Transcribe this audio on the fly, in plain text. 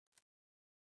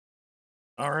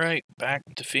Alright, back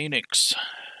to Phoenix,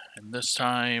 and this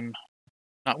time,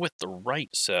 not with the right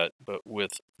set, but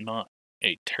with not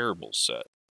a terrible set.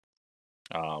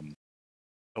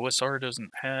 OSR doesn't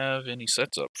have any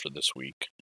sets up for this week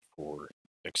for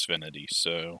Xfinity,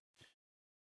 so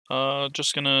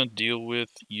just gonna deal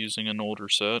with using an older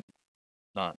set.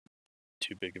 Not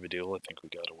too big of a deal. I think we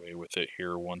got away with it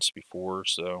here once before,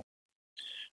 so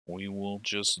we will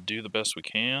just do the best we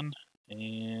can,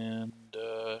 and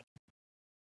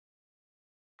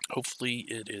hopefully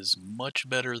it is much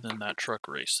better than that truck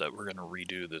race that we're going to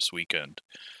redo this weekend.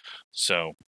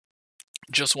 So,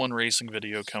 just one racing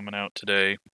video coming out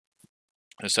today.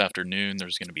 This afternoon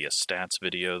there's going to be a stats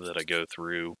video that I go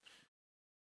through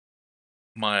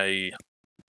my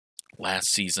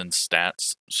last season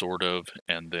stats, sort of,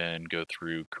 and then go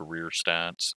through career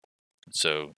stats.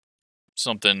 So,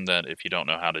 something that if you don't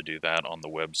know how to do that on the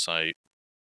website,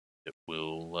 it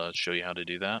will show you how to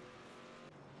do that.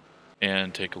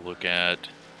 And take a look at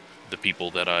the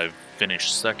people that I've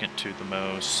finished second to the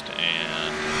most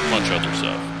and a bunch of other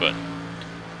stuff. But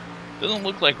it doesn't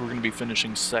look like we're going to be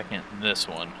finishing second in this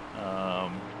one.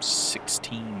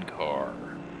 16 car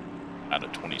out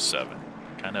of 27.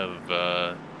 Kind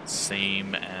of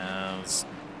same as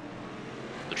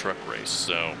the truck race.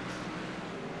 So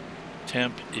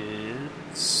temp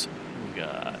is, we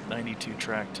got 92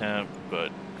 track temp,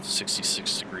 but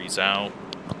 66 degrees out.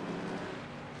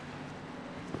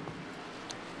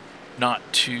 Not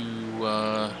too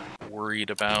worried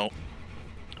about,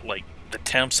 like, the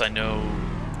temps. I know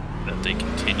that they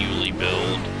continually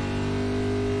build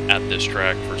at this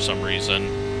track for some reason,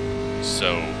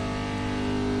 so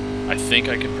I think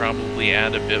I could probably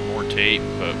add a bit more tape,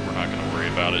 but we're not going to worry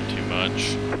about it too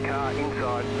much. The car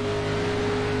inside.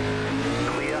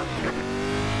 Clear.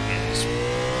 It's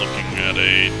looking at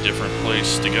a different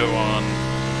place to go on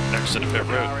exit of pit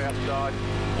road. Car outside.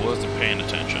 Wasn't paying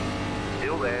attention.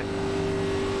 Still there.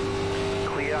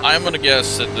 Clear. I'm going to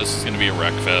guess that this is going to be a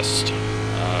wreck fest.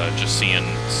 Just seeing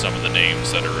some of the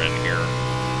names that are in here.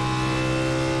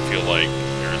 I feel like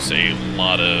there's a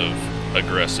lot of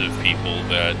aggressive people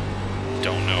that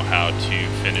don't know how to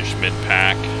finish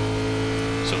mid-pack.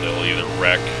 So they'll either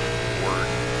wreck or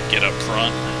get up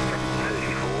front.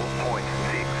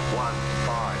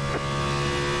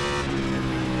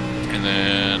 34.615. And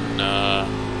then,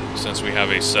 since we have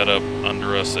a setup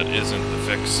under us that isn't the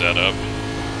fixed setup,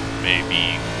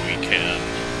 maybe we can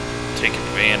take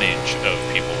advantage of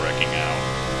people wrecking out.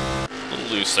 A little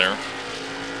loose there.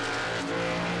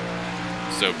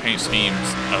 So paint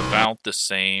scheme's about the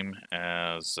same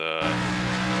as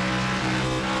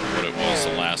what it was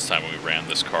the last time we ran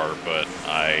this car, but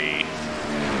I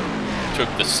took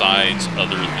the sides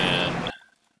other than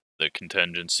the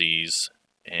contingencies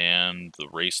and the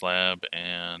Racelab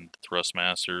and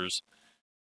Thurstmasters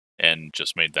and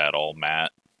just made that all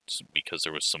matte because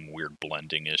there was some weird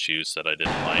blending issues that I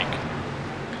didn't like.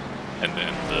 And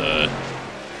then the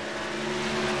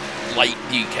light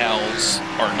decals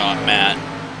are not matte.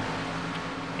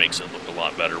 Makes it look a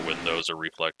lot better when those are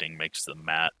reflecting, makes the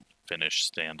matte finish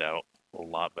stand out a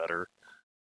lot better.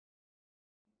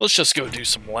 Let's just go do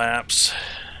some laps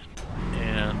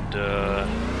and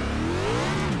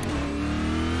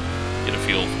get a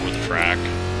feel for the track.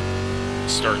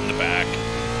 Start in the back.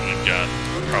 We've got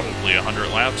probably 100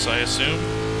 laps, I assume.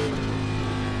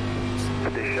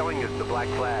 They're showing us the black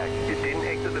flag. You didn't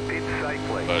exit the pit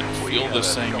safely. But feel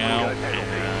this thing out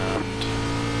and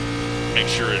make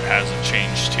sure it hasn't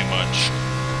changed too much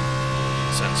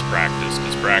since practice,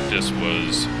 because practice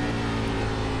was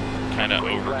kind of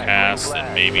overcast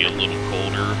and maybe a little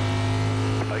colder.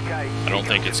 I don't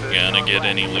think it's gonna get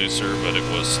any looser, but it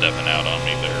was stepping out on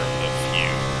me there the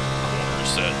few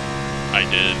corners that I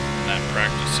did in that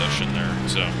practice session there,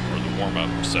 so, or the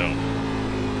warm-up, so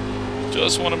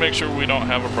just want to make sure we don't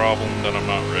have a problem that I'm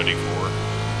not ready for.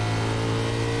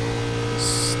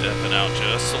 Stepping out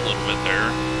just a little bit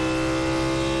there.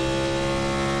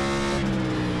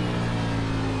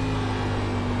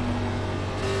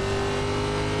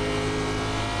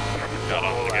 Got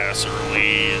off the gas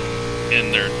early and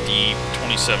in there deep,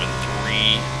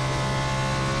 27.3.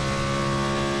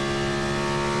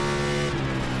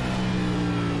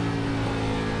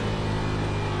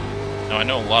 Now I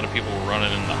know a lot of people were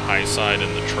running in the high side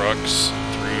in the trucks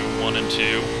through 1 and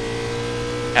 2.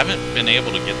 Haven't been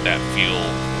able to get that feel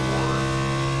for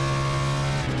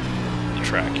the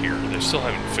track here. They still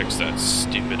haven't fixed that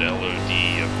stupid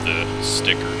LOD of the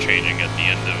sticker changing at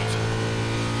the end of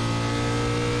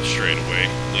straightaway.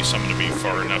 At least I'm going to be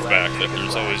far enough back that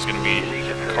there's always going to be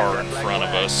a car in front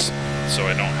of us, so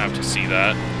I don't have to see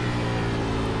that.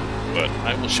 But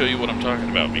I will show you what I'm talking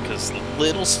about, because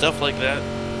little stuff like that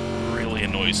really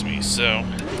annoys me. So,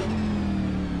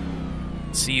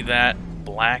 see that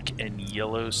black and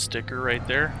yellow sticker right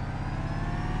there?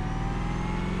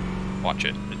 Watch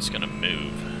it. It's gonna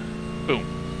move.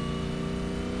 Boom.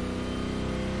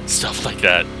 Stuff like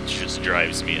that just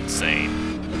drives me insane.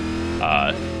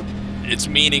 It's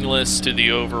meaningless to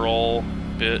the overall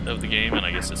bit of the game, and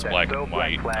I guess it's black and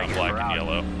white, not black and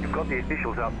yellow. You've got the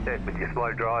officials upset with your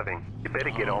slow driving. You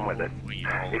better get on with it.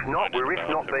 If not, we risk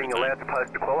not being allowed to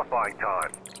post the qualifying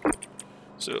time.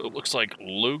 So it looks like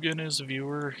Logan is a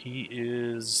viewer. He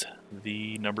is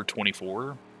the number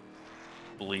 24.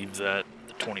 I believe that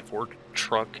the 24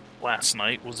 truck last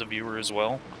night was a viewer as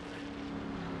well.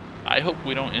 I hope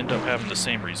we don't end up having the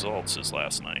same results as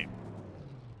last night.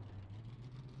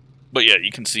 But yeah,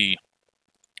 you can see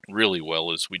really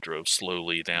well as we drove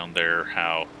slowly down there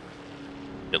how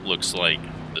it looks like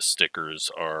the stickers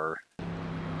are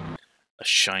a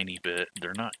shiny bit.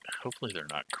 They're not, hopefully they're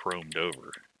not chromed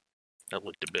over. That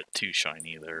looked a bit too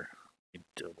shiny there. Let me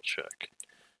double check.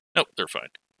 Nope, they're fine.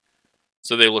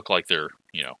 So they look like they're,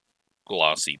 you know,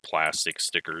 glossy plastic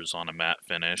stickers on a matte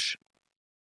finish.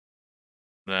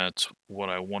 That's what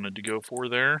I wanted to go for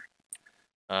there.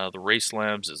 The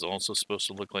Racelabs is also supposed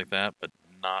to look like that, but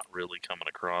not really coming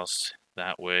across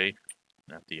that way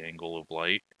at the angle of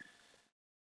light.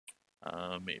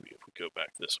 Maybe if we go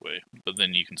back this way. But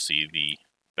then you can see the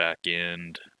back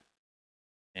end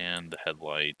and the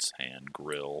headlights and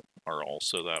grille are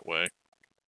also that way.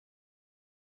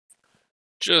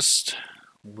 Just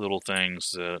little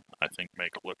things that I think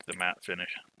make the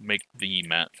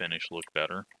matte finish look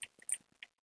better.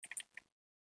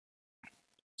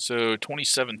 So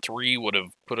 27.3 would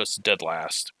have put us dead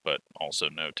last, but also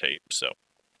no tape, so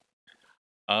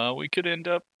we could end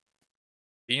up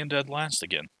being dead last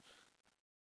again.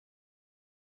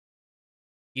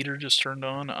 Heater just turned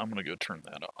on. I'm gonna go turn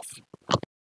that off.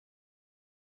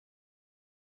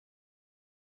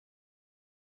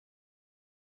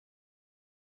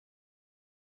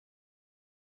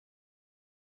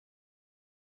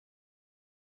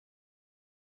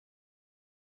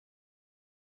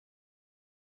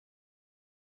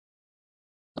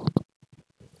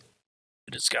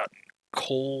 It has gotten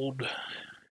cold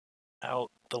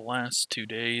out the last 2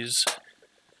 days.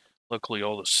 Luckily,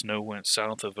 all the snow went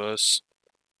south of us.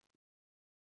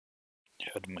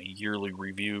 Had my yearly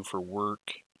review for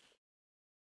work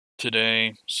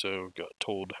today, so got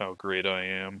told how great I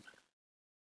am.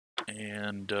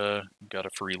 And got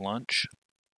a free lunch.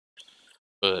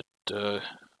 But,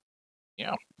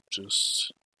 yeah,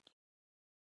 just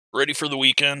ready for the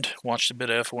weekend. Watched a bit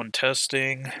of F1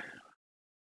 testing.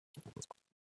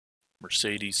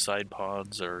 Mercedes side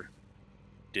pods are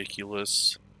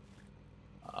ridiculous.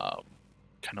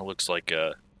 Kind of looks like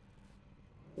a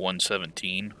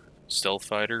 117 stealth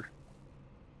fighter.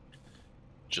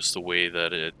 Just the way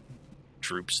that it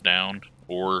droops down,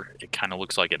 or it kind of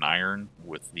looks like an iron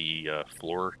with the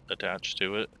floor attached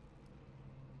to it.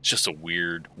 It's just a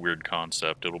weird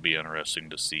concept. It'll be interesting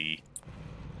to see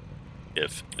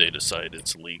if they decide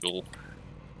it's legal.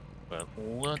 But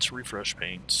let's refresh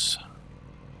paints.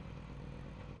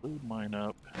 Load mine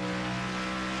up.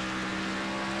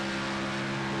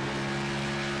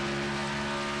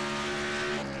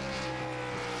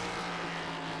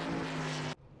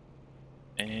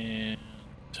 And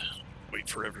wait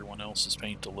for everyone else's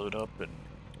paint to load up and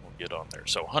we'll get on there.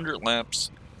 So 100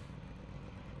 laps.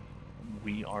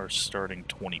 We are starting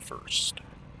 21st.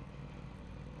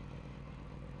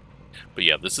 But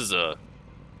yeah, this is a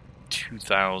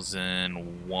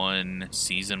 2001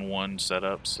 Season 1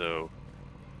 setup, so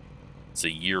it's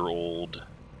a year old,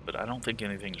 but I don't think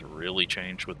anything's really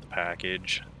changed with the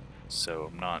package,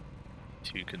 so I'm not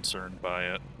too concerned by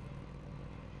it.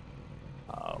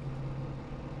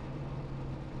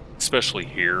 Especially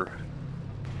here.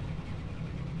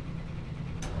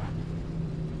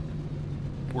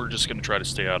 We're just going to try to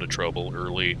stay out of trouble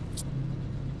early.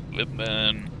 And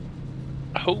then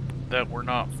I hope that we're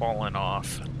not falling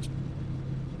off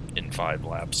in 5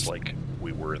 laps like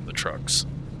we were in the trucks.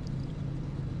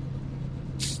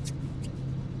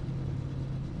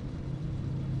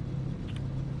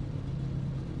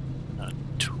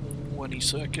 20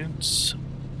 seconds.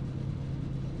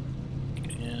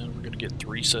 And we're going to get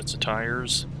 3 sets of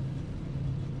tires.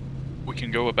 We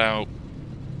can go about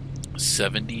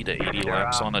 70 to 80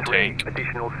 laps on a tank.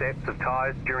 Additional sets of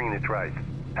tires during this race.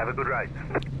 Have a good race.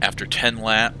 After 10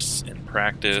 laps in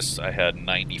practice, I had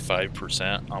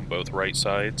 95% on both right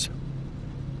sides.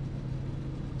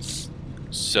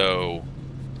 So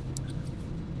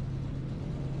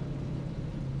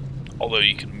Although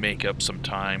you can make up some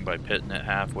time by pitting it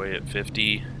halfway at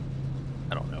 50.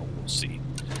 I don't know, we'll see.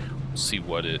 We'll see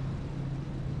what it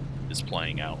is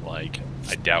playing out like.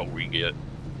 I doubt we get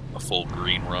a full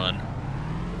green run.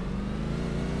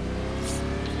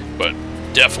 But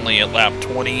definitely at lap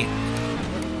 20, we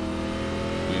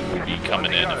will be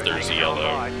coming in if there's a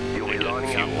yellow to get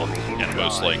fuel. And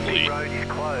most likely,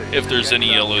 if there's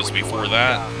any yellows before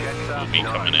that, we'll be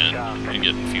coming in and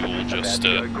getting fuel just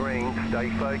to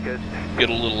get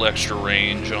a little extra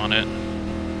range on it.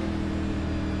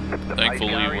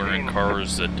 Thankfully, we're in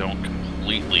cars that don't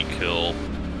completely kill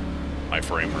my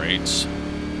frame rates.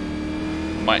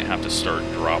 Might have to start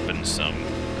dropping some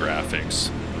graphics,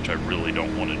 which I really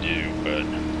don't want to do, but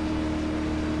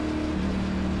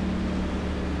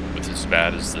with as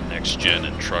bad as the next gen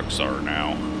and trucks are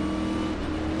now.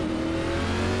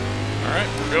 Alright,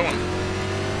 we're going.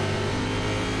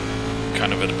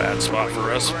 Kind of at a bad spot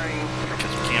for us,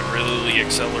 because we can't really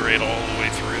accelerate all the way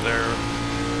through there.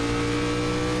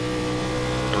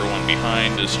 Everyone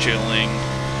behind is chilling.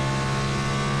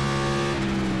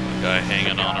 The guy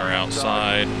hanging on our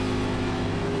outside.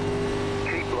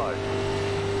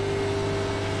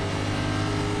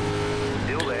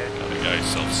 Got a guy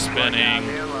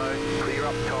self-spinning.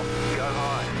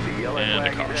 And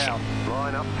a caution.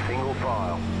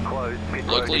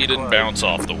 Luckily he didn't bounce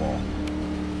off the wall.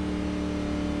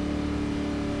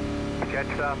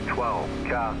 Catch up 12,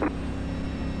 car.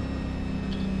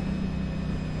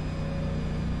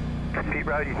 Pit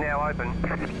road is now open.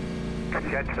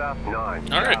 Catch up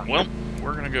 9. Alright, well,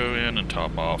 we're gonna go in and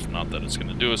top off. Not that it's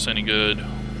gonna do us any good,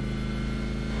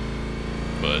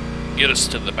 but get us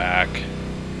to the back.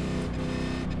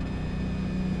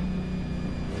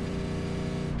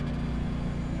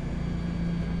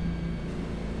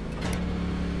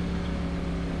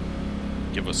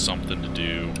 Give us something to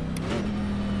do.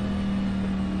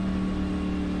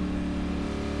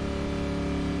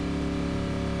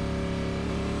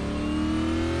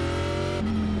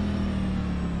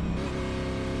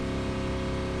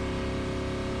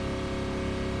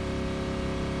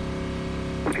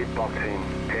 Pit box in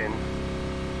 10.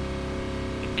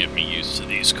 Get me used to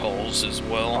these calls as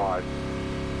well. 5,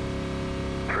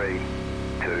 3,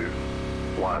 2,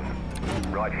 1.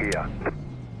 Right here.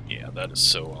 Yeah, that is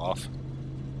so off.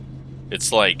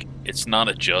 It's like, it's not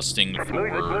adjusting for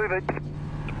Move it.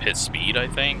 the pit speed, I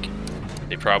think.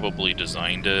 They probably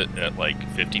designed it at like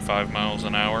 55 miles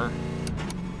an hour.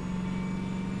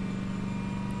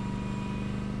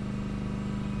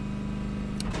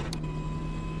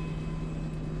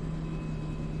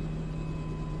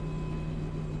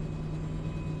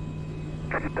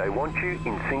 They want you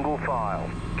in single file.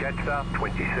 Catch up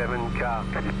 27 car.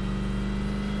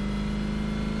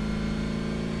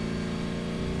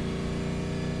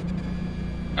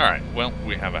 Alright, well,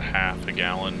 we have a half a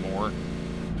gallon more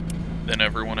than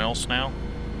everyone else now.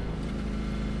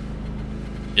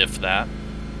 If that.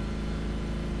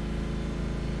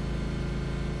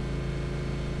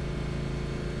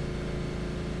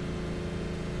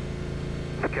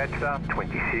 Catch up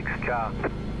 26 car.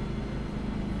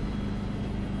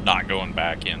 Not going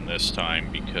back in this time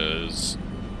because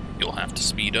you'll have to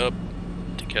speed up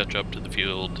to catch up to the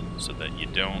field so that you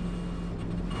don't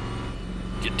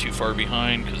get too far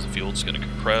behind, because the field's going to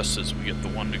compress as we get the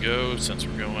one to go, since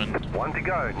we're going one to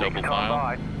go. Double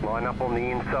file. Line up on the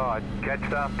inside.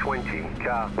 Catch up 20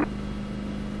 car.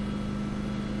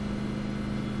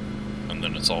 And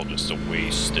then it's all just a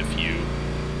waste if you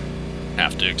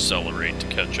have to accelerate to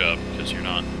catch up, because you're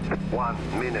not.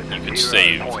 1 minute. You could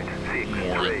save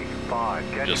 0.635. more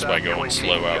just by going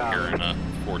slow out here in a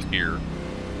fourth gear.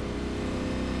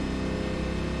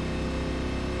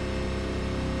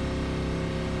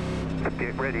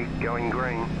 Get ready, going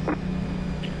green.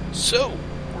 So,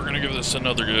 we're going to give this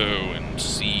another go and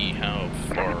see how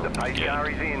far The we pace car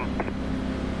get. is in.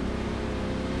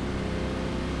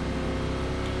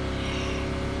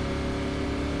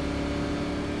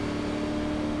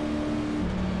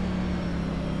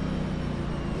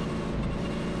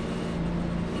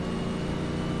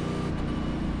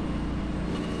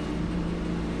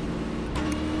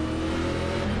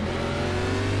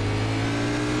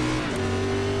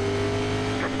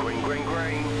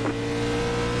 Green.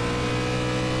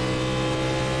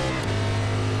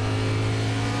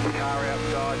 Car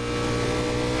outside.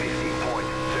 50.717.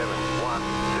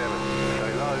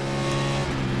 So low.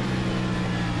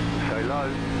 So low.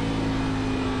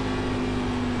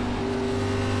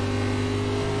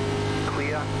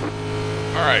 Clear.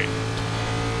 Alright.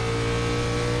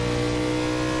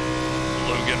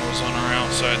 Logan was on our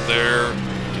outside there.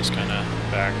 Just kind of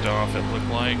backed off, it looked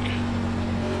like.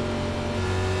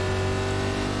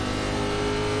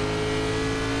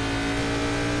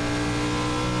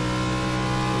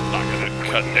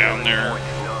 cut down there,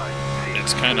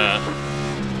 it's kind of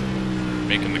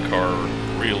making the car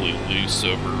really loose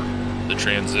over the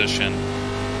transition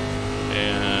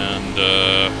and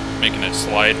making it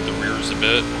slide the rears a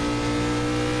bit.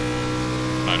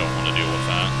 I don't want to deal with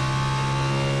that.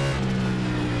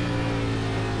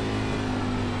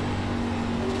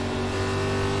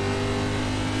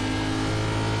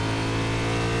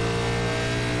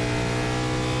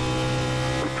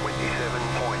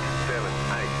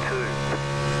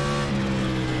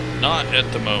 Not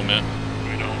at the moment.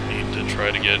 We don't need to try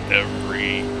to get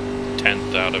every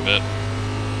 10th out of it.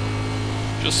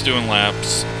 Just doing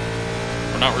laps.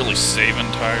 We're not really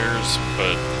saving tires,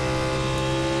 but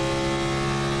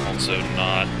also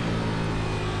not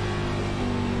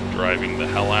driving the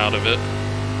hell out of it.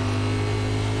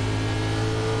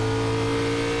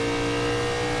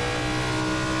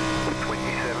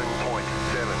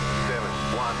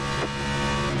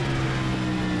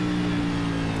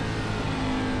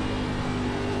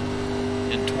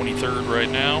 In 23rd right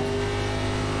now.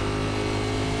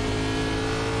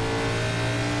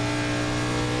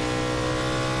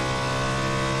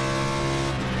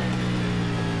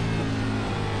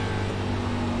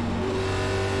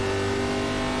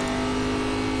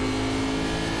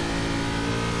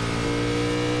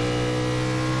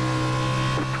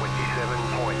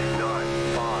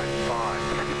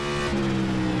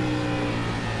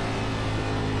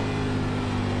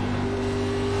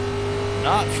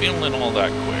 Not feeling all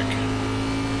that quick.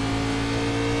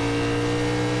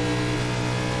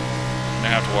 I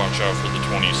have to watch out for the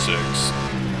 26.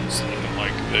 It's looking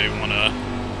like they want to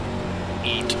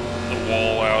eat the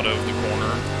wall out of the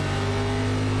corner.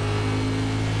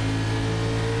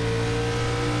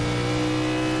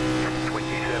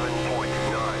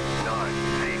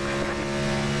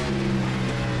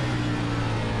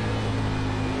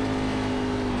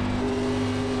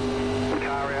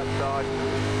 Car outside.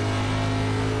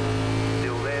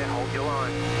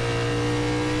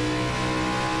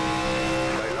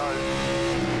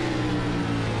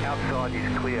 Outside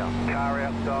is clear. Car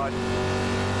outside.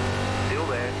 Still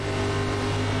there.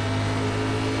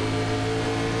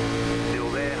 Still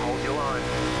there. Hold your line.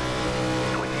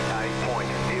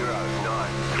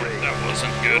 28.093. That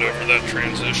wasn't good over that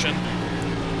transition.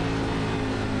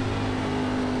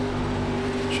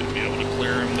 Should be able to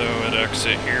clear him though at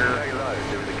exit here. Stay low.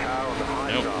 There was a car on the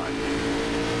high side.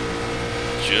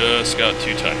 Just got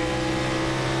too tight.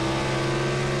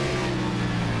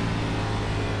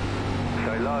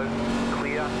 Low,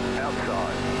 clear,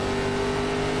 outside.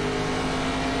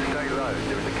 Stay low,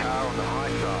 there is a car on the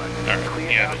high side. Alright,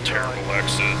 he had a terrible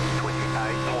exit.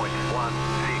 28.16,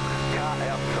 car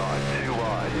outside, too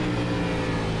wide.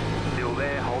 Still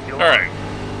there, hold your Alright,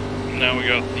 now we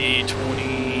got the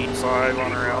 25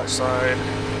 on our outside.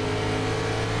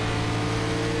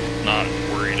 Not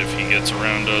worried if he gets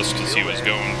around us because he was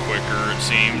going quicker, it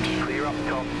seemed. Clear up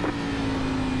top.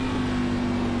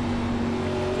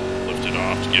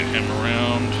 Off to get him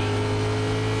around.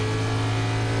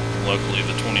 Luckily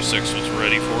the 26 was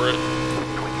ready for it.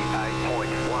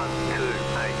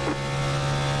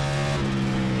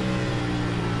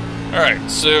 28.128. Alright,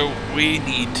 so we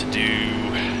need to do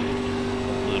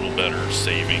a little better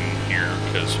saving here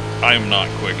because I'm not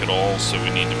quick at all, so we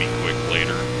need to be quick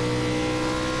later.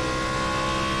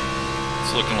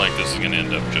 It's looking like this is going to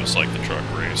end up just like the truck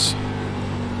race.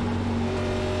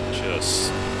 Just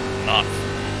not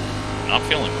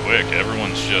feeling quick.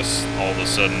 Everyone's just all of a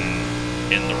sudden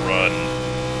in the run,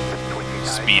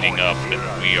 speeding up, and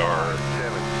we are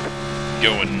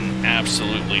going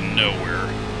absolutely nowhere.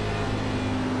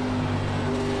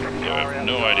 So I have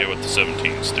no idea what the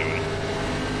 17's doing.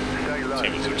 He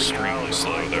was extremely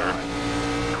slow there.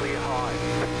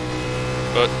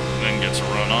 But then gets a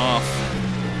run off.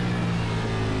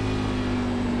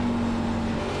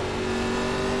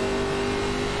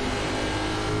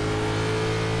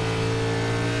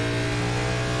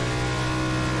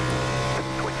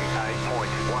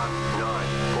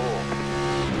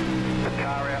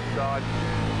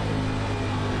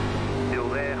 Still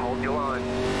there, hold your line.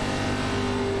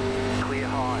 Clear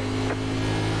high.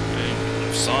 Okay,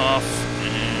 lifts off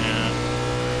and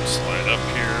slide up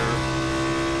here.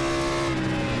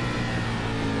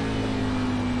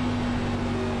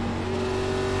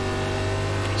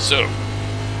 So,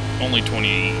 only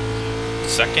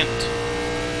 22nd.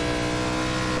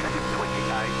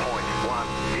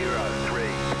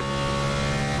 28.103.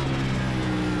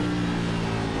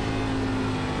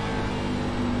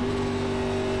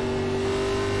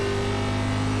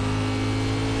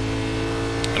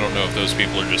 I don't know if those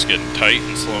people are just getting tight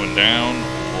and slowing down,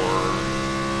 or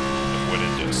went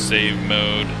into save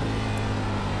mode.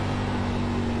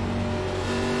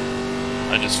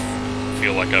 I just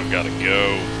feel like I've got to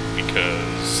go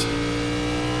because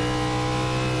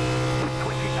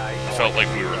I felt like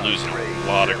we were losing a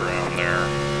lot of ground there.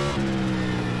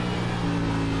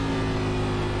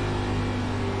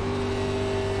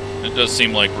 It does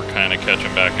seem like we're kind of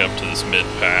catching back up to this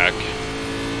mid-pack.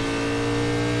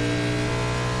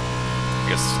 I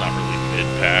guess it's not really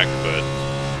mid-pack, but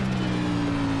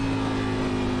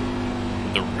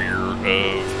the rear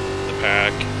of the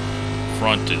pack,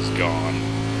 front is gone.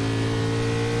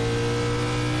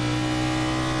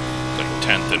 The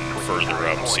 10th and further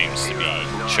up seems to be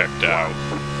checked out.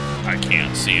 I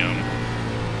can't see them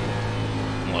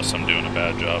unless I'm doing a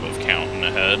bad job of counting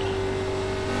ahead.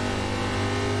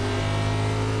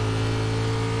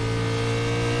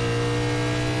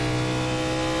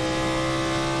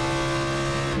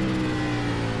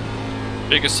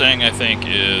 Biggest thing I think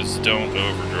is don't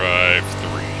overdrive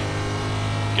 3.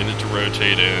 Get it to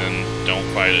rotate in, don't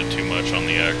fight it too much on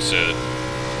the exit.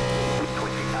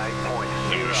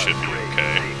 Then we should be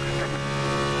okay.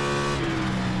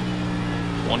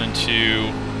 1 and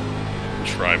 2,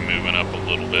 try moving up a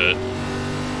little bit.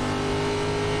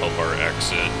 Help our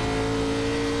exit.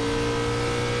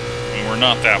 I mean, we're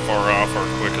not that far off our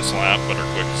quickest lap, but our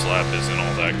quickest lap isn't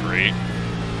all that great.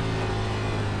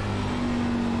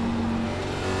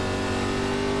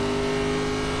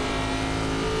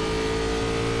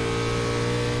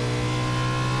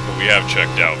 We have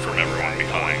checked out from everyone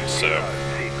behind, so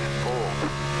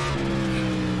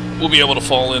we'll be able to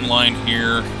fall in line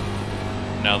here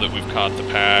now that we've caught the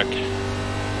pack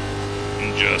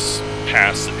and just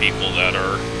pass the people that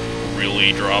are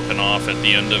really dropping off at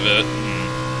the end of it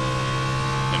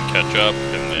and catch up,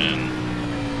 and then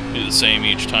do the same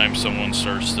each time someone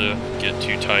starts to get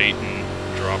too tight and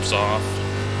drops off.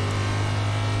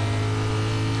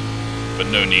 But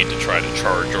no need to try to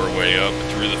charge our way up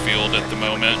through the field at the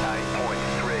moment.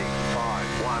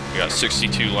 We got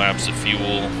 62 laps of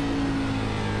fuel.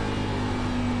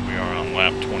 We are on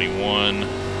lap 21.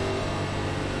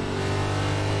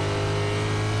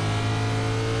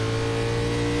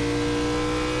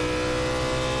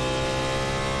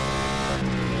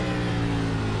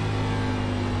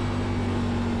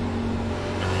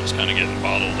 Everyone's kind of getting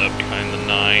bottled up behind the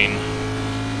 9.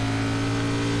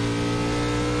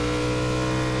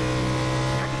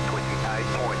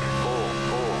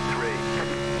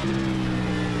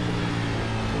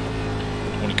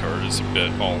 20 car is a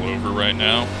bit all over right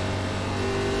now.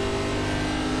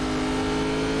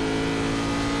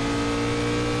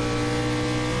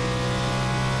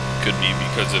 Could be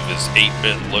because of his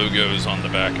 8-bit logos on the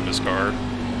back of his car.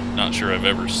 Not sure I've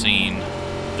ever seen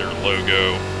their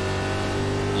logo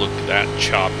look that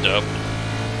chopped up.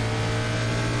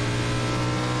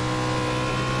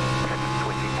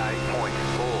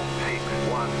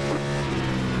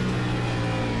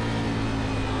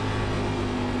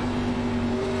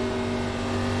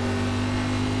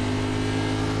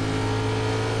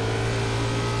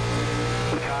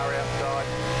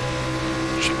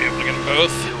 Should be able to get them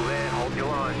both. Still there, hold your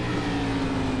line.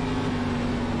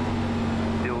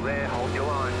 Still there, hold your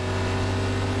line.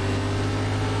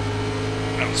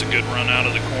 That was a good run out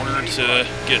of the corner to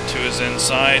get to his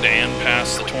inside and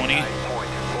past the 20.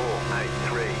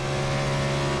 28.483.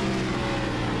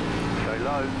 So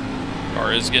low.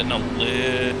 Car is getting a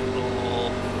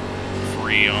little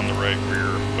free on the right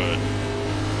rear, but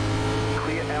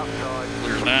Clear outside.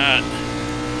 clear that.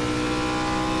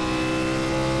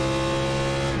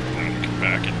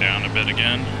 Back it down a bit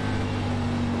again.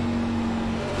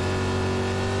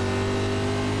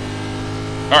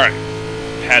 Alright,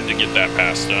 had to get that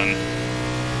pass done.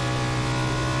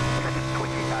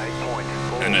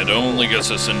 28.4. And it only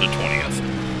gets us into 20th.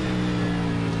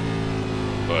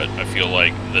 But I feel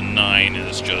like the 9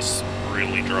 is just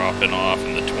really dropping off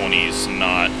and the 20 is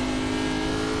not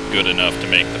good enough to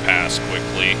make the pass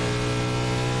quickly.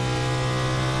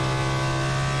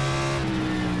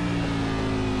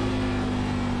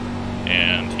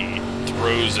 And he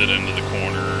throws it into the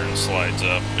corner and slides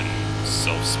up and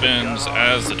self-spins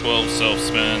as the 12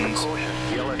 self-spins,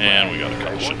 and we got a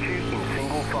caution.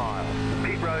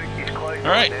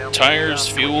 Alright, tires,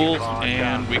 fuel,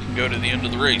 and we can go to the end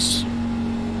of the race.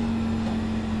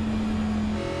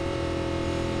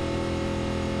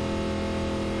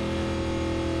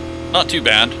 Not too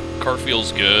bad. Car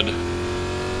feels good.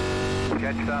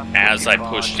 As I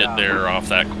pushed it there off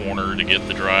that corner to get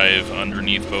the drive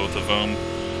underneath both of them,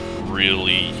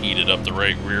 really heated up the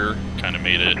right rear, kind of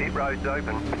made it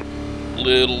a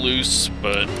little loose,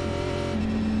 but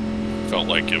felt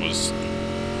like it was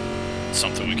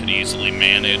something we could easily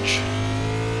manage.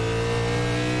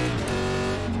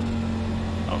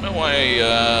 Oh, don't know why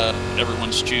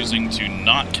everyone's choosing to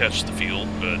not catch the field,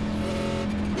 but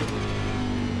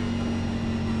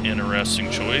interesting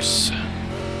choice.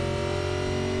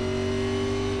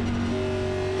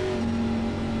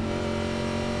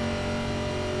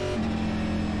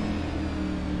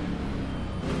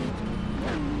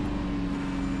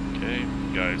 Okay,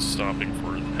 guys stopping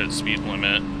for the pit speed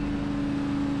limit.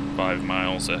 5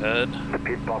 miles ahead.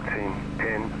 Pit boxing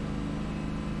 10.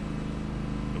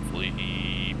 Hopefully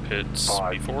he pits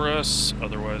 5, before us,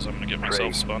 otherwise I'm going to get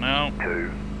myself 3, spun out. 2,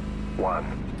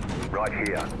 1. Right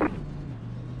here.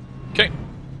 Okay.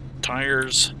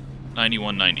 Tires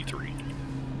 91.93.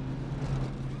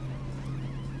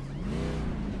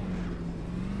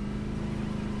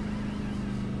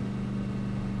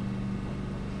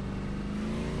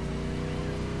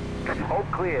 All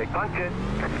clear. Punch it.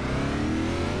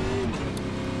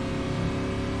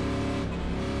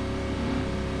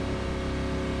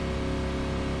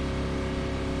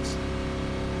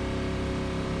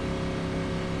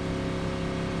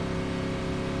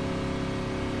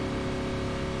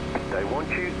 They want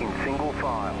you in single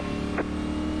file.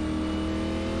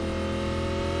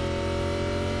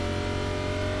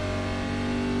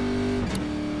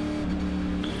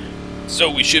 So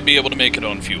we should be able to make it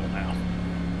on fuel now.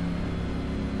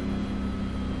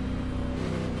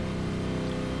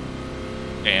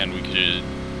 And we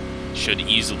should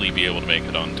easily be able to make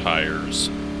it on tires.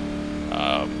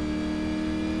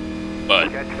 But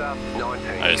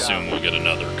I assume we'll get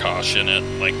another caution at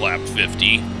like lap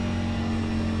 50.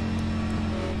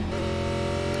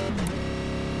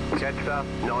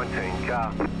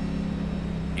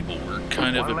 People were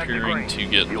kind of appearing to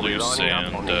get loose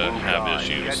and have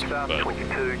issues, but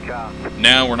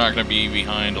now we're not going to be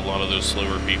behind a lot of those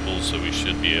slower people, so we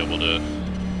should be able to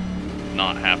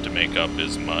not have to make up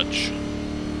as much.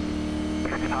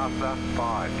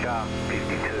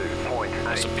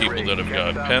 Some people that have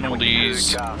got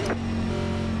penalties.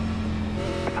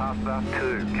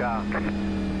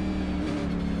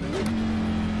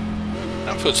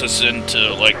 That puts us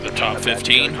into like the top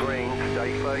 15.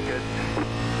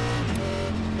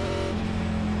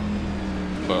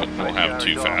 But we'll have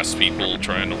 2 fast people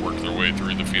trying to work their way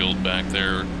through the field back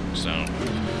there. So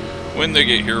when they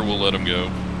get here, we'll let them go.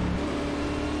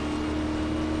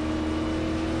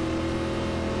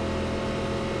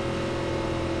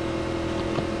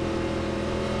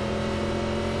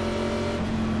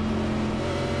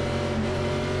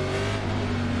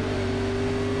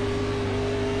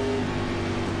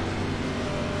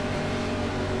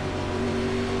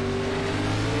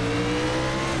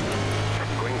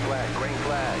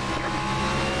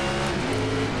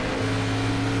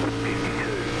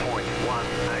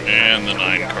 And the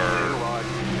 9 car,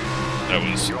 that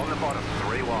was,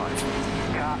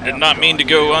 did not mean to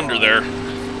go under there.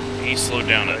 He slowed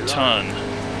down a ton.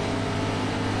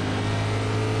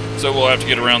 So we'll have to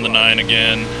get around the 9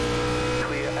 again.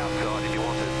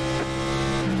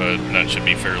 But that should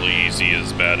be fairly easy,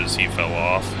 as bad as he fell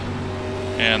off.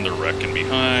 And they're wrecking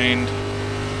behind.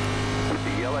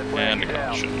 And a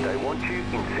caution. They want you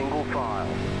in single file.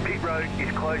 Pit road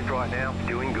is closed right now.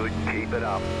 Doing good. Keep it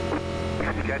up.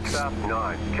 Catch up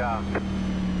 9 car.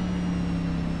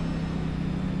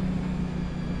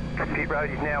 Pit road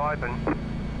is now open.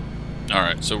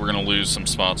 Alright, so we're going to lose some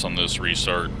spots on this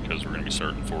restart because we're going to be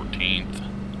starting 14th.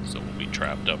 So we'll be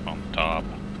trapped up on the top.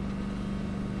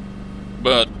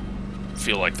 But I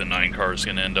feel like the 9 car is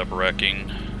going to end up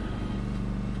wrecking.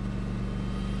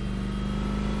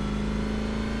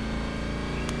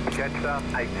 Catch up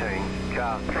 18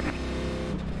 car.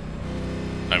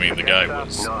 I mean, the guy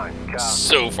was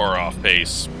so far off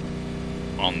pace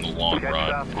on the long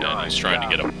run, and he's trying to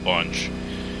get a bunch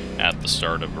at the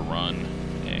start of a run,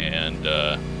 and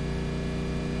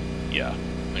yeah,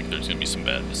 I think there's going to be some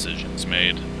bad decisions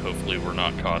made. Hopefully we're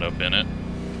not caught up in it.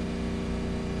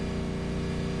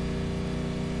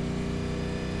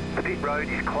 The pit road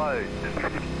is closed.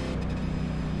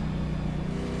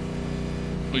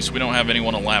 At least we don't have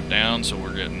anyone a lap down, so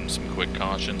we're getting some quick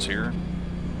cautions here.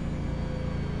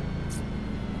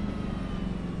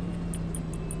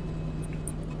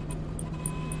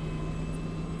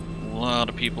 A lot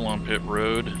of people on pit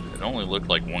road. It only looked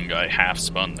like one guy half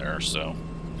spun there, so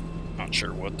not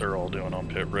sure what they're all doing on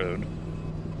pit road.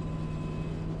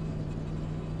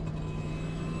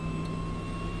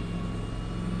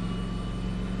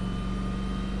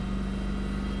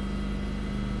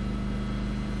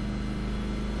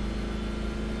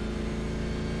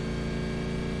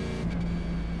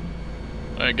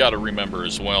 I gotta remember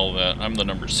as well that I'm the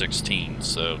number 16,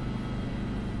 so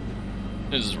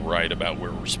this is right about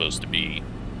where we're supposed to be.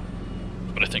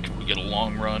 But I think if we get a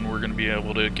long run, we're going to be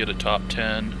able to get a top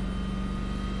 10.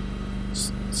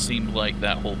 Seemed like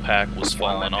that whole pack was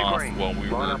falling off while we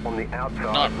were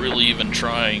not really even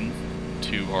trying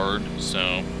too hard,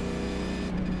 so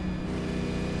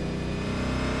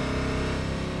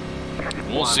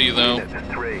we'll see though.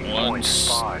 One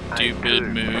stupid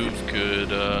move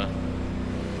could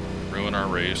ruin our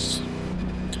race.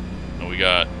 And we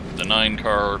got the 9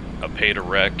 car, a pay to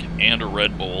wreck, and a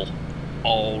Red Bull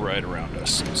all right around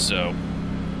us, so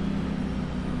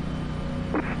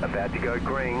about to go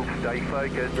green, stay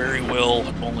focused. Very well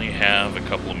only have a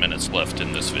couple of minutes left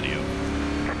in this video.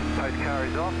 Post car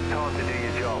is off, time to do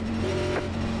your job.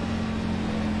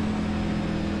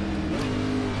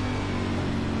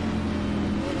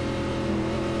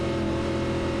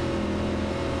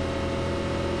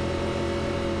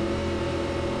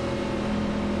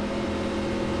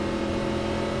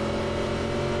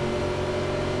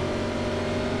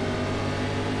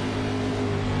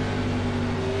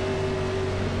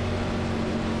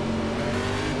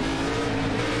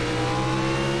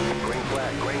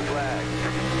 Green flag.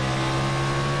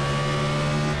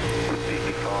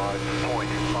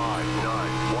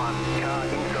 55.591. Car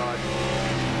inside.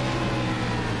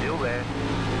 Still there.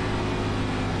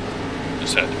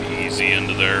 Just had to be easy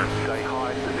into there. Stay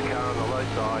high, there's a car on the low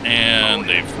side. And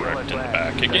they've wrecked in the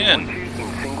back again.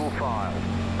 In single file.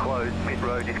 Closed, pit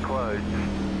road is closed.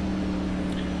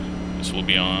 This will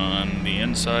be on the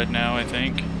inside now, I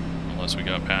think. Unless we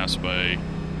got passed by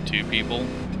 2 people.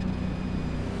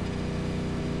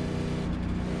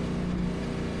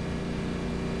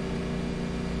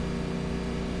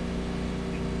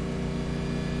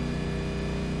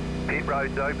 Pit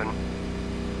road's open.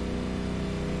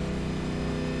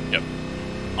 Yep.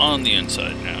 On the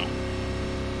inside now.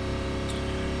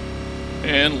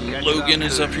 And Logan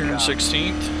is up here in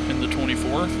 16th in the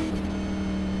 24th.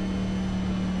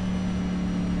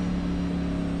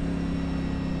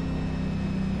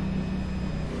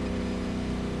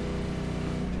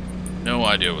 No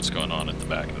idea what's going on at the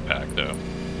back of the pack, though.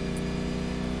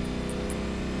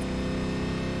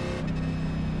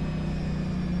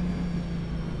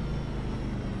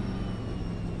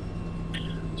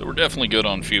 So we're definitely good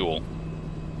on fuel.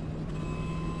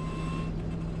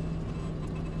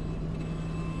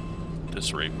 At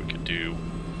this rate, we could do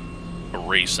a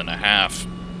race and a half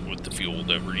with the fuel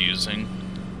that we're using.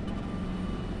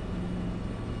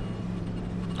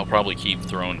 I'll probably keep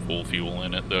throwing full fuel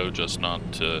in it, though, just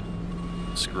not to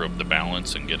screw up the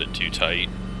balance and get it too tight.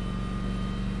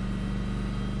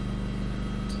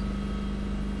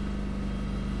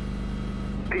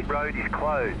 Pit road is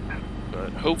closed.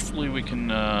 But hopefully we can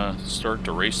start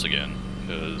to race again,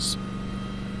 because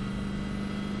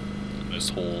this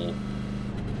whole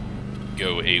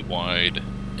go 8 wide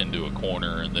into a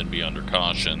corner and then be under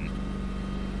caution,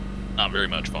 not very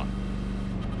much fun.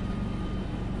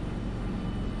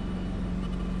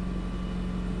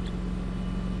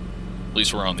 At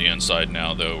least we're on the inside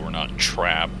now, though. We're not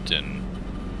trapped, and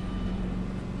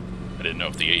I didn't know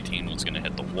if the 18 was going to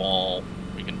hit the wall.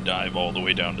 We can dive all the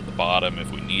way down to the bottom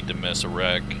if we need to miss a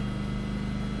wreck.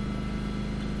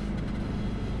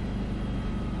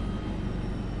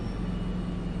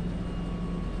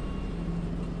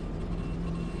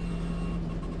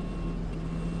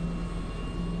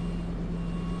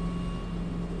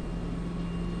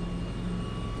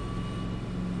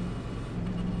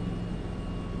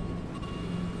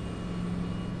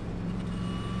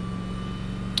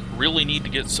 Really need to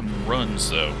get some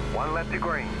runs, though. 1 left to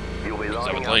green. You'll be Because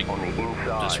I would like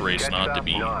this race not to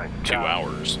be 2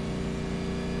 hours.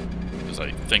 Because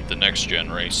I think the next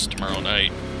gen race tomorrow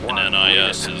night in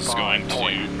NIS is going to...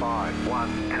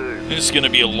 It's going to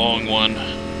be a long one,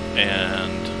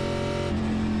 and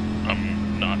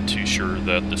I'm not too sure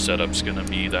that the setup's going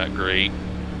to be that great.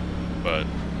 But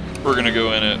we're going to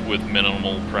go in it with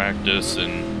minimal practice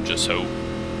and just hope.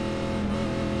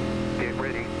 Get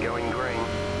ready, going green.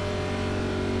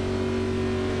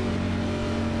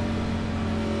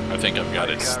 I think I've got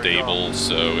it stable,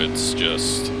 so it's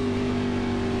just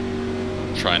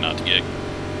try not to get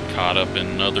caught up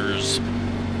in others'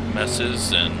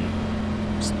 messes, and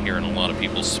just hearing a lot of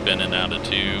people spinning out of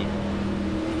 2.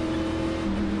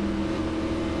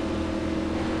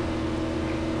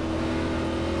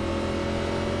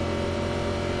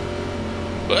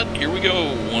 But here we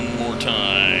go, one more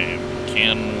time.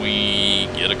 Can we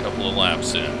get a couple of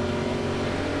laps in?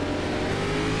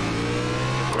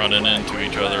 Running into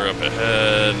each other up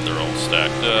ahead, they're all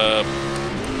stacked up.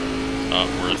 Not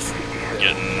worth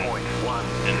getting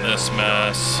in this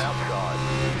mess.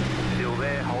 Still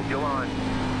there, hold your line.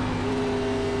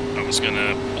 I was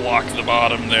gonna block the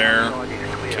bottom there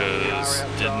because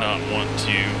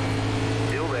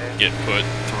get put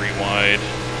 3 wide.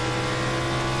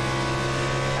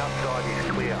 Outside is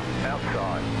clear.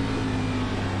 Outside.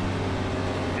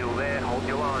 Still there. Hold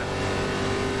your line.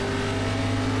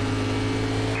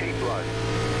 Keep low.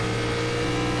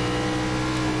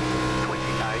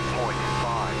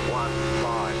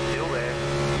 28.515. Still there.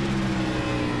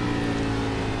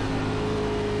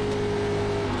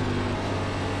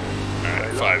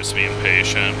 Alright, 5's being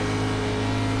patient.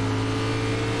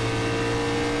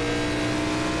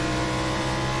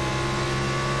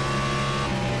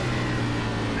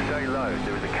 Stay low.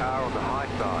 There is a car on the high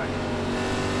side.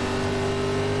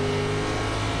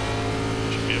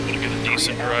 Should be able to get a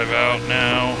decent drive out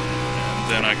now.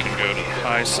 And then I can go to the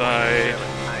high side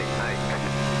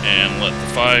and let the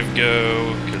 5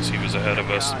 go, because he was ahead of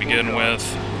us to begin with.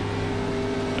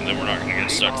 And then we're not going to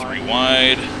get stuck 3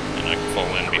 wide, and I can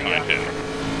fall in behind him.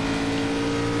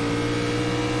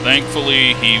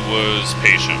 Thankfully, he was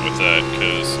patient with that,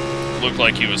 because it looked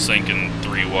like he was sinking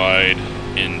 3 wide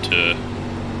into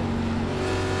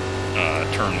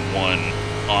turn 1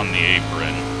 on the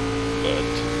apron, but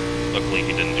luckily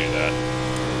he didn't do that.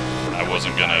 I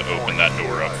wasn't going to open that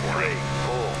door up for him.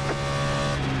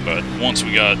 But once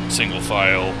we got single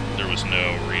file, there was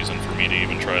no reason for me to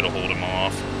even try to hold him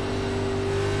off.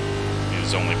 He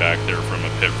was only back there from a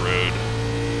pit road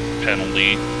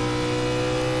penalty.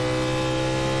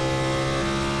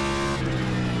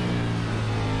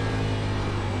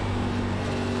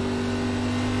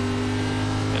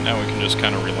 And now we can just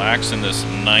kind of relax in this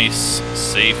nice,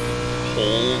 safe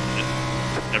hole.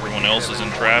 Everyone else is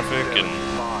in traffic, and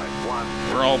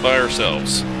we're all by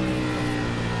ourselves.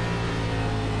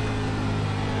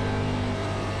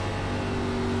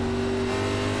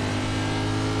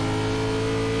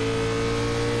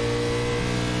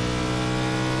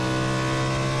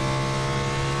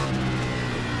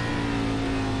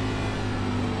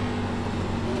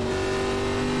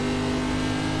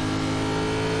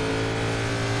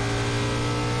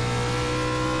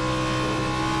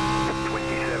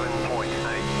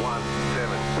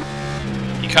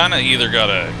 Kind of either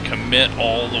gotta commit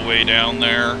all the way down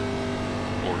there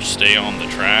or stay on the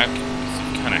track.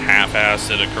 If you kind of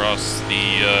half-ass it across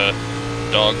the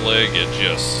dog leg, it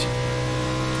just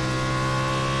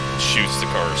shoots the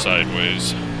car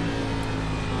sideways.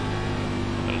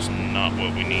 That is not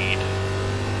what we need.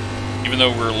 Even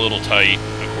though we're a little tight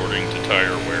according to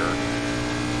tire wear,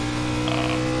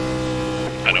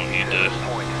 I don't need to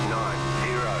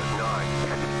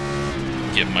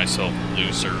get myself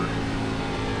looser.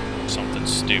 Something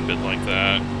stupid like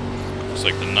that. Looks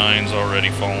like the 9's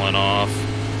already fallen off.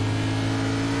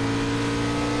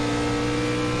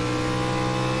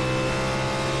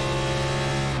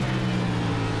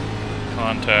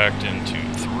 Contact into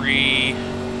 3.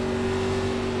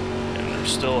 And they're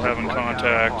still having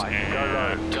contact.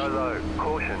 And go low.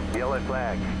 Caution. Yellow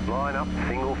flag. Line up.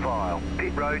 Single file.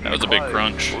 Pit road. That was a big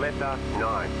crunch. Letter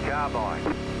 9. Car by.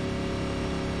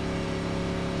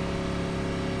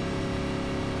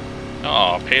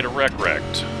 Oh, paid a wrecked.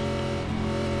 Catch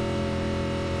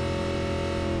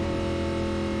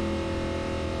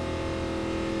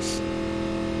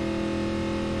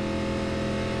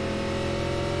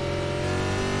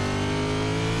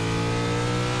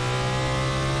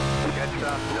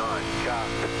up 9. Car.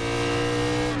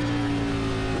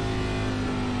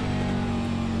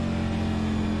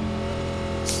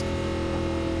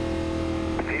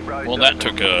 Well, that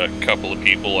took a couple of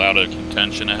people out of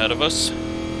contention ahead of us.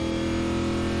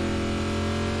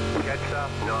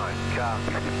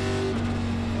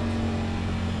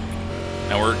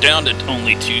 Now we're down to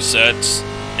only 2 sets,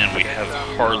 and we have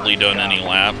hardly done any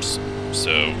laps,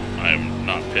 so I'm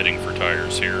not pitting for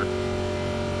tires here.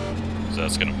 So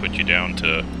that's going to put you down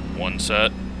to 1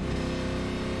 set,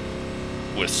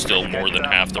 with still more than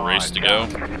half the race to go.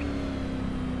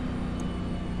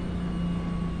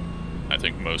 I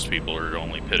think most people are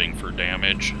only pitting for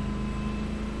damage.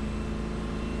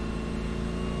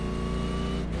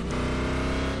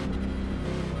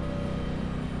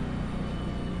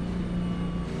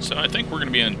 So I think we're going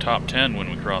to be in top 10 when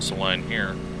we cross the line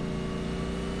here.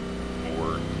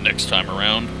 Or next time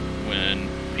around when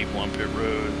people on pit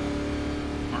road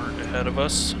aren't ahead of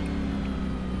us.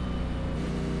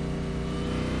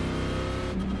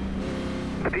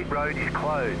 The pit road is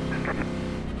closed.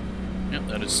 Yep,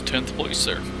 that is 10th place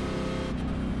there.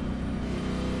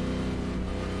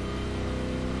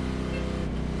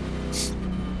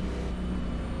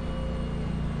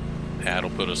 That'll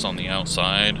put us on the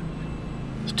outside.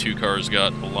 The 2 cars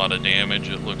got a lot of damage,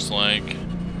 it looks like.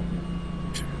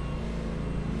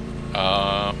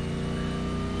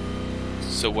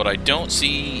 So what I don't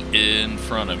see in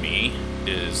front of me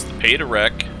is the pay to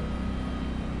wreck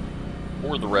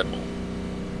or the Red Bull.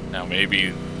 Now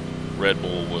maybe Red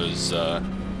Bull was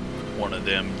one of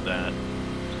them that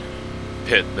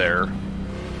hit there,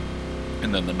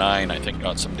 and then the 9 I think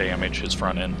got some damage. His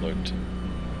front end looked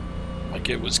like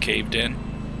it was caved in.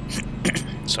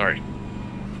 Sorry.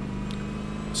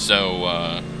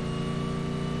 So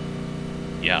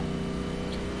yeah,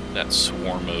 that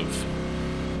swarm of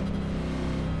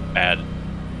bad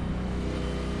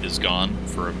is gone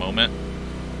for a moment.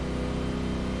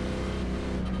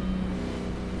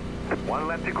 One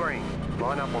lap to green.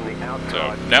 Line up on the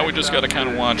outside. So now we just got to kind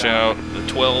of watch out. The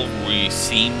 12, we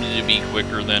seem to be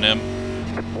quicker than him.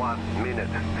 1 minute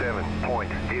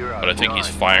 7.0. But I think he's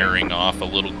firing off a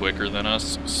little quicker than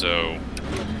us. So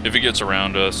if he gets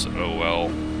around us, oh well.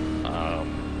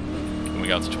 We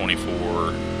got the 24,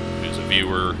 who's a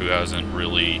viewer who hasn't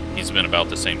really, he's been about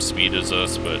the same speed as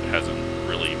us, but hasn't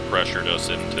really pressured us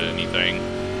into anything.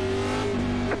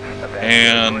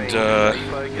 And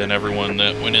then everyone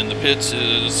that went in the pits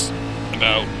is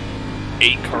about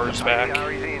 8 cars back.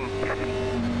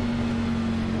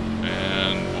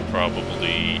 And we'll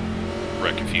probably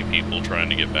wreck a few people trying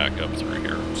to get back up through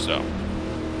here, so.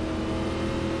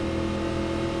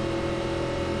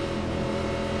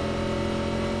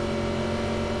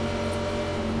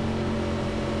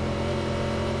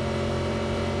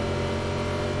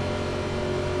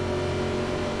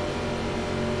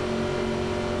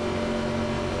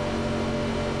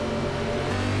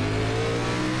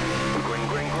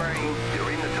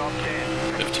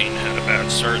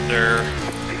 Start there.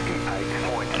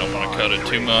 I don't want to cut it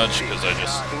too much because I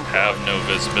just have no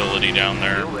visibility down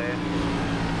there.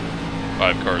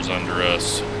 5 cars under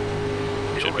us.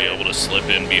 Should be able to slip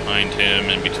in behind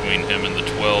him and between him and the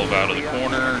 12 out of the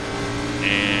corner,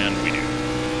 and we do.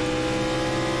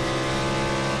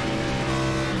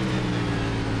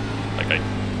 Like, I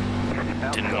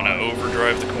didn't want to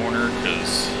overdrive the corner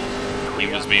because he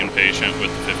was being patient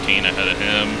with the 15 ahead of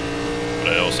him.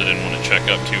 But I also didn't want to check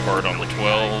up too hard on the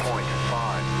 12.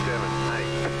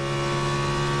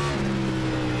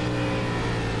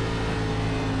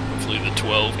 Hopefully the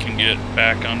 12 can get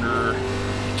back under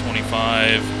the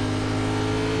 25.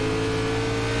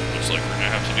 Looks like we're going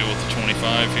to have to deal with the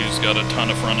 25, who's got a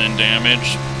ton of front end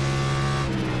damage.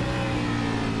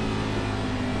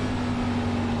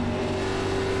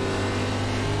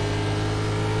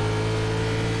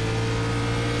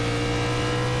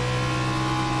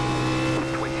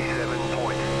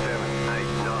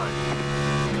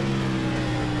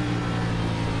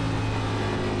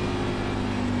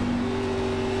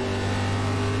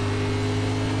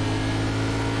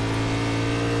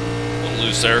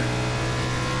 There.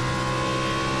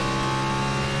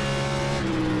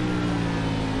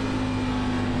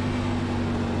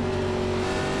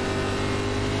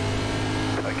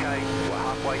 Okay, we're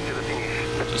halfway to the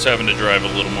finish. Just having to drive a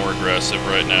little more aggressive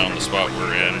right now in the spot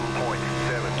we're in.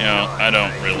 You know, I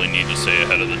don't really need to stay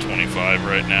ahead of the 25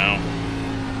 right now.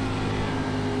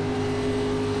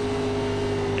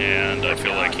 And I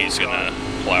feel like he's gonna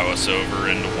plow us over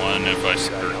into 1 if I,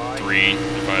 or 3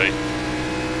 if I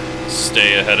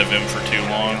stay ahead of him for too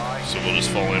long, so we'll just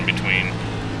fall in between.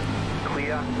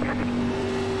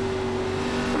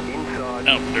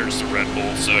 Oh, there's the Red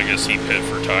Bull, so I guess he pit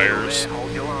for tires. I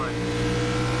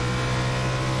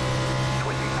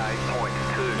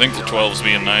think the 12's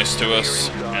being nice to us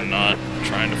and not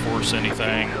trying to force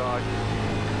anything.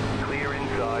 Clear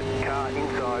inside, car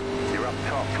inside, you're up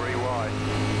top 3 wide.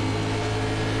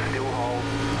 Still hold,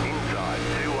 inside,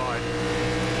 2 wide.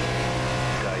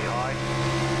 Stay high.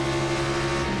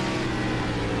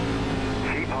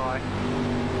 High.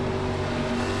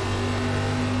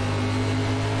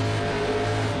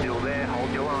 Still there, hold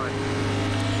your line.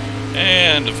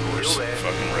 And of course,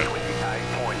 fucking Red Bull.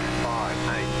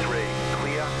 28.583,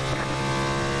 clear.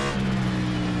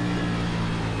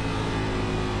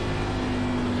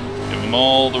 Give him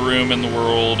all the room in the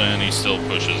world, and he still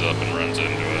pushes up and runs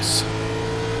into us.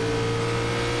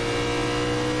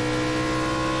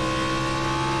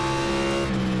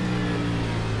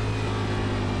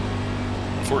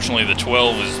 Unfortunately, the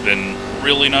 12 has been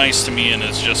really nice to me and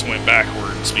has just went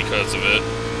backwards because of it.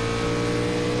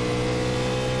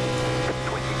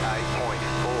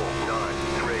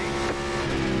 28.493.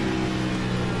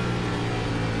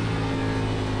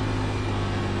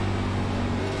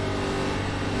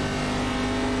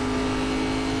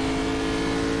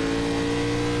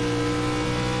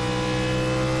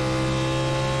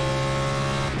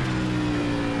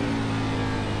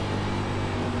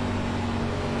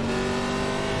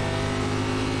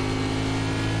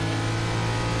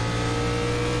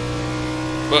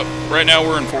 But right now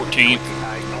we're in 14th.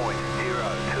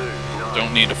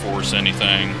 Don't need to force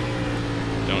anything.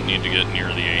 Don't need to get near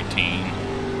the 18.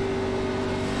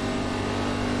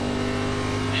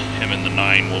 Him and the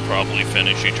 9 will probably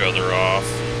finish each other off.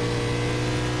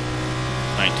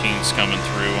 19's coming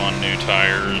through on new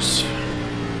tires.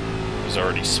 He's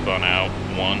already spun out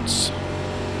once.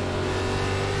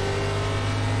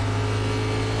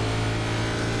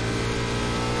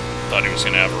 Thought he was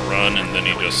going to have a run, and then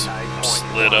he just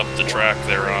slid up the track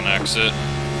there on exit.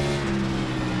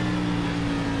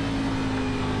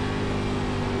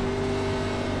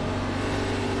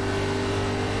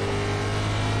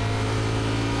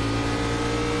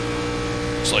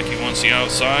 Looks like he wants the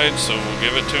outside, so we'll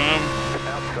give it to him.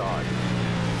 Outside.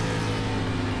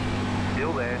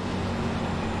 Still there.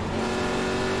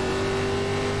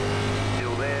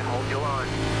 Still there, hold your line.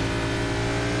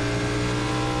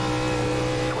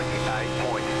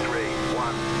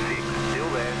 28.316, still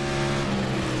there.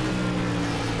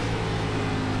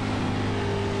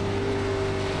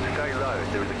 Stay low,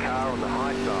 there is a car on the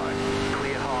high side.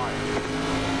 Clear high.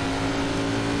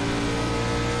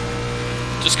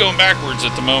 Just going backwards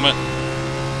at the moment,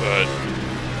 but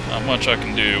not much I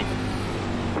can do.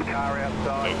 Car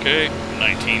outside. Okay,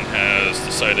 19 has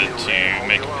decided to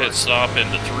make a pit stop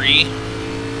into 3.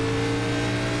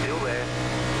 Still there.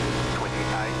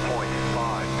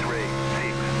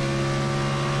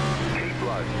 28.536. Keep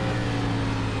low.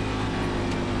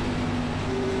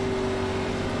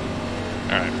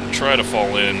 Alright, we'll try to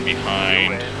fall in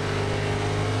behind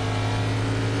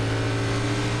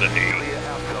the 8. Clear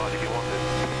outside if you want it.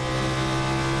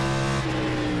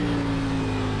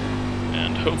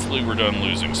 And hopefully we're done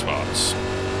losing spots. The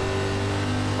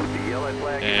yellow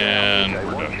flag is And out. They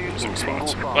we're want done you losing in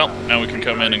spots. single Well, file. now we can Keep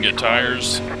come in and running get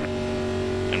tires.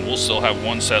 And we'll still have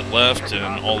one set left,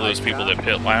 and all those people that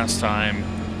pit last time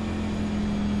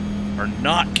are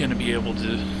not going to be able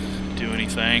to do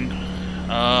anything.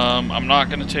 I'm not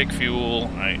going to take fuel.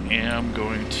 I am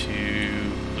going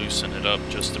to loosen it up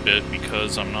just a bit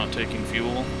because I'm not taking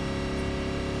fuel.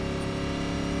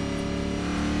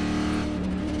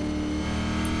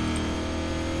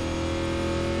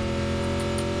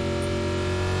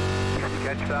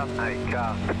 Catch up, 8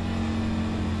 car.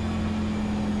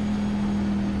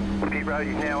 Pit road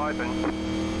is now open.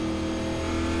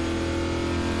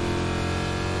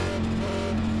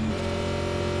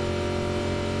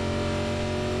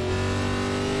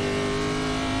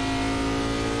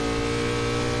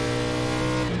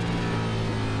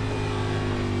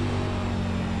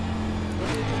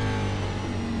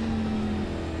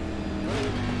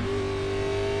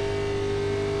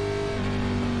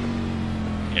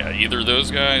 Yeah, either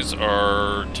those guys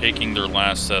are taking their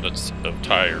last set of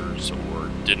tires or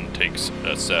didn't take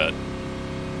a set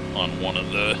on one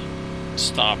of the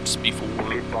stops before.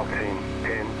 Pit box in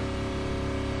 10.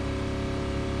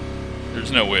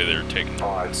 There's no way they're taking the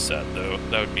last set, though.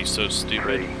 That would be so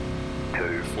stupid. 3,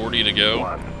 2, 40 to go.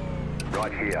 1.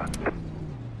 Right here.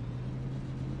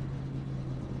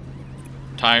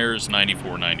 Tires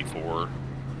 94.94,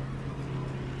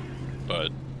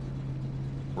 but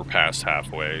we're past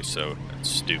halfway, so it's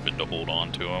stupid to hold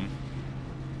on to them.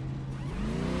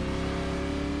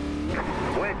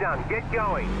 We're done. Get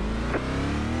going.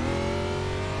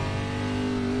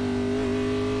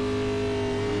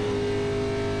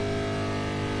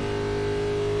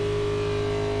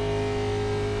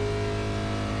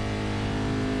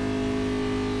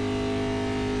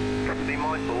 Be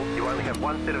mindful, you only have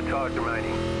one set of tires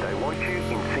remaining. They want you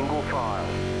in single file.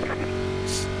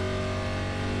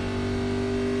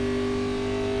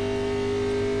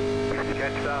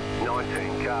 Catch up,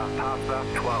 19 car, pass up,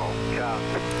 12 car.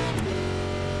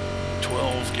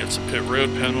 12 gets a pit road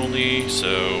penalty,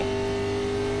 so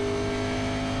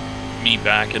me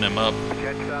backing him up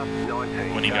Catch up,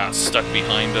 19 when he car. got stuck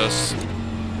behind us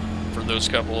for those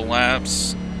couple of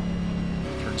laps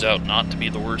turns out not to be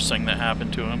the worst thing that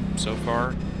happened to him so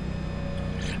far.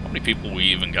 How many people we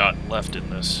even got left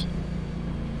in this?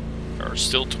 There are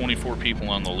still 24 people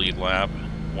on the lead lap,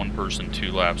 one person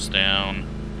 2 laps down,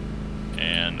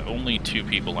 and only 2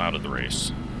 people out of the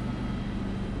race.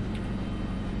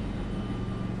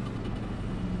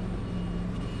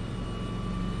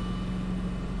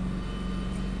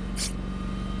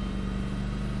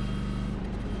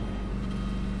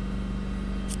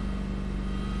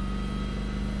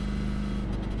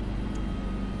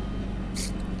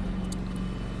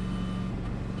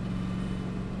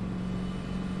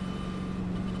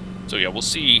 So yeah, we'll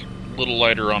see a little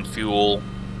lighter on fuel,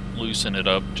 loosen it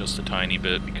up just a tiny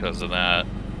bit because of that.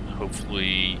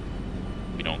 Hopefully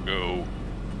we don't go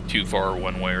too far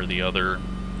one way or the other.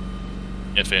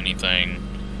 If anything,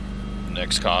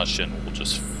 next caution we'll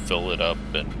just fill it up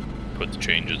and put the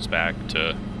changes back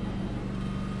to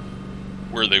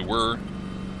where they were.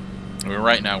 I mean,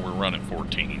 right now we're running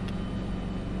 14th.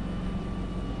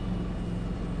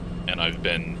 And I've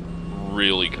been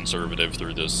really conservative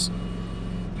through this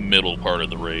middle part of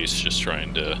the race, just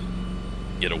trying to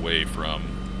get away from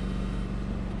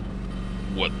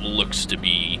what looks to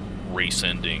be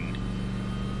race-ending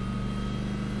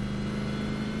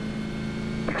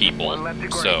people.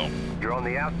 So you're on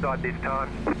the outside this time.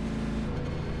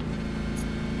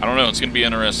 I don't know. It's going to be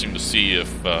interesting to see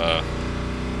if 1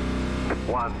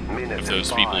 minute if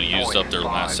those people used up their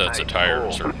last sets of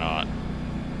tires or not.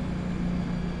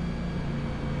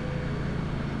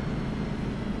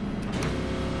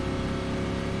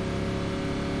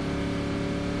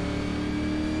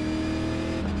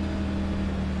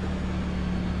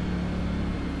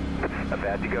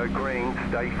 About to go green,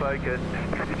 stay focused.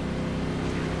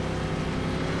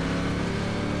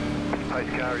 Pace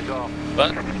car is off.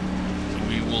 But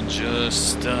we will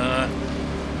just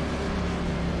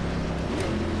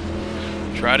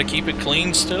try to keep it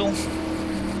clean still.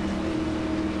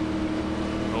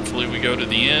 Hopefully we go to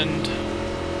the end.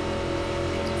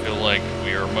 I feel like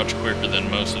we are much quicker than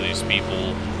most of these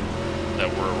people that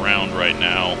were around right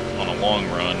now on a long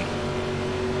run.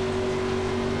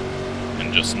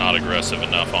 And just not aggressive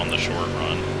enough on the short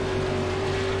run.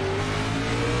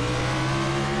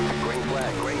 Green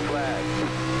flag, green flag.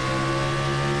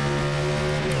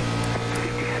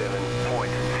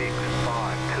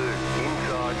 57.652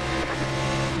 inside.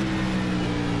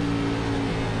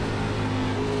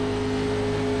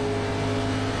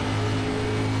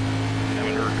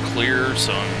 Haven't heard clear,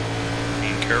 so I'm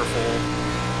being careful.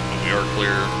 But we are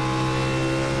clear.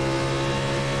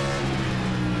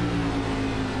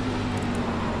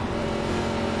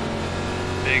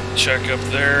 Big check up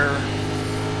there.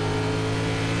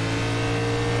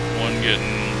 One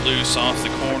getting loose off the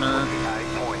corner.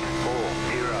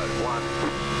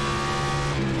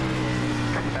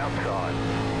 8.401. Outside.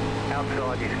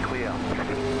 Outside is clear.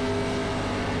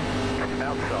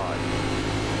 Outside.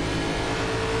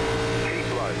 Keep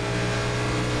low.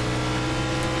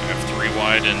 We have 3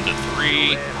 wide into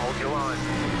 3. There, hold your line.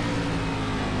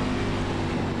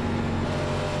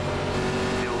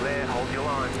 Still there, hold your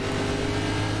line.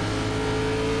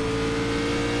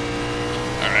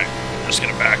 Alright, we're just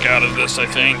gonna back out of this, I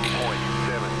think.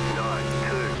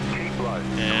 792. Keep low.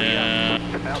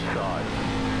 And Outside.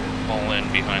 fall in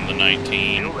behind the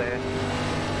 19, Still there.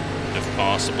 if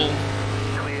possible.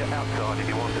 Clear outside if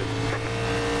you want it.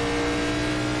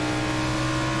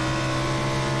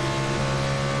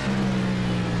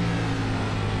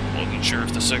 Wasn't sure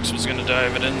if the 6 was gonna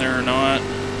dive it in there or not.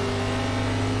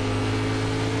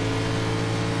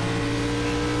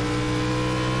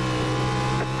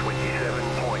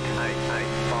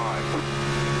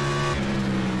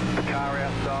 Car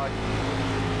outside.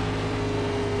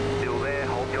 Still there,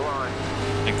 hold your line. I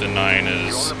think the 9 You're on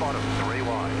is the bottom, 3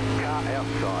 wide. Car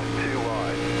outside, 2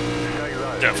 wide. Stay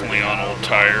low. definitely on old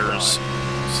tires.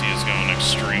 See, it's going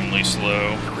extremely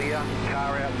slow. Clear,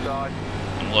 car outside.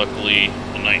 And luckily,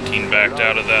 the 19 backed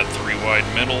out of that 3 wide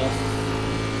middle.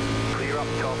 Clear up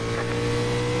top.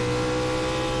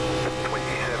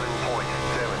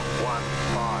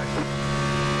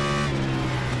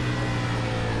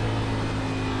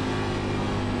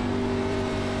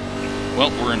 27.715. Well,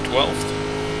 we're in 12th.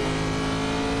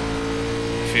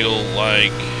 Feel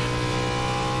like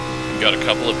we've got a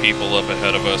couple of people up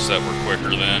ahead of us that were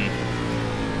quicker than.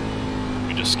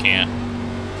 We just can't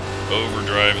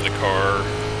overdrive the car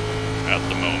at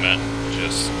the moment.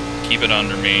 Just keep it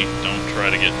under me. Don't try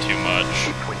to get too much.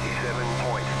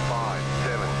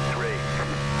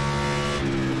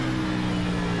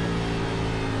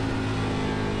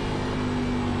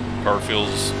 27.573. Car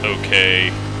feels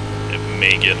okay. It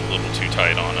may get a little too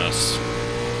tight on us.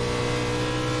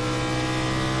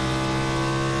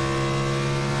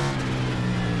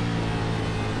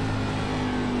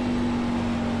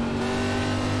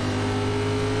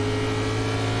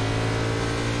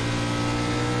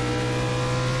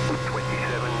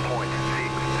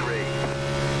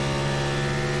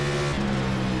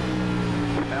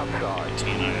 Outside.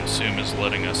 18, I assume, is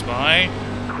letting us by.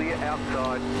 Clear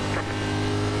outside.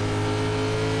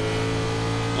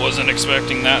 Wasn't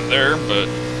expecting that there, but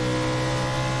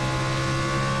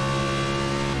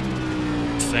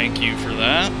thank you for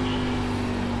that.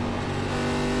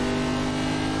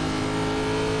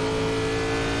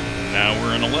 Now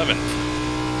we're in 11th.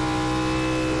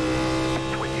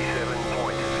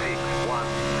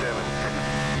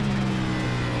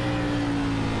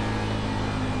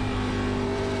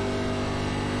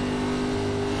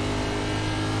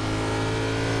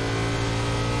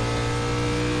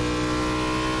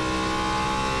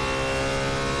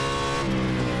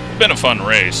 been a fun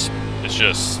race. It's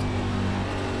just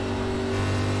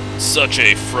such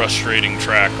a frustrating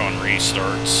track on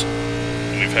restarts.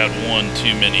 We've had one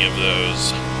too many of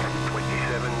those.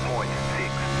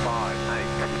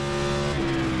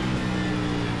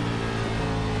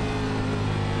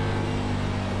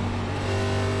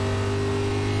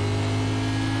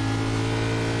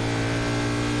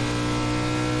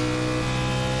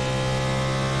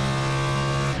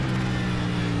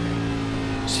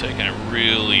 It's taking it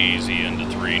really easy into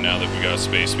 3 now that we got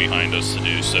space behind us to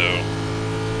do so.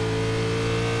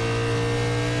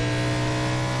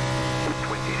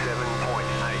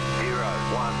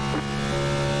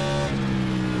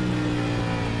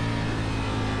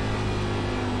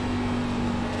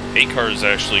 8-car is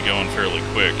actually going fairly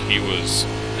quick. He was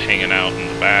hanging out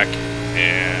in the back,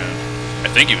 and I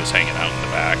think he was hanging out in the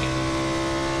back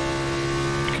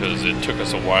because it took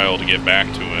us a while to get back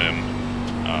to him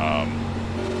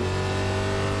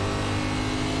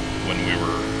when we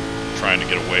were trying to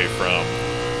get away from.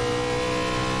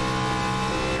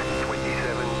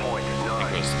 I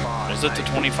think was it the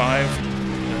 25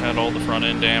 that had all the front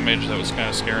end damage? That was kind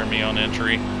of scaring me on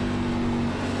entry.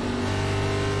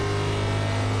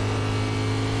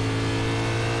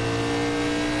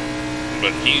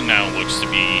 But he now looks to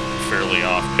be fairly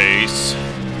off pace.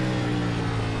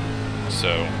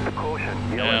 So,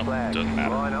 yeah, doesn't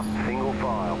matter. Line up, single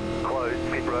file.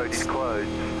 Closed, pit road is closed.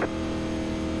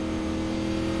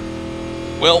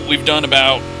 Well, we've done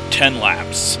about 10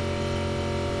 laps.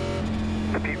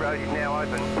 The pit road is now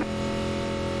open.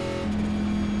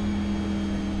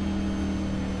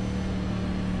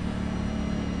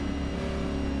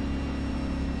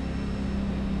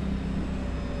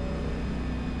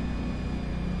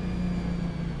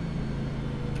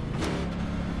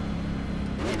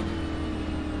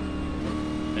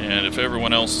 And if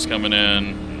everyone else is coming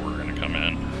in, we're going to come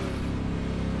in.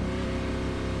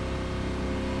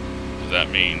 That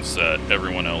means that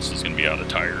everyone else is going to be out of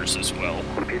tires as well.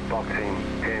 Pit boxing,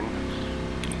 10.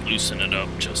 Can loosen it up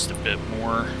just a bit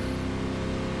more.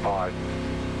 5,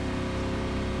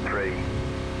 3,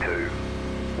 2,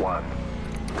 1.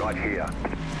 Right here.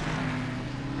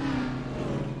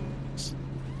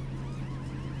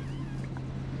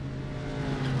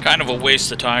 Kind of a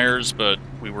waste of tires, but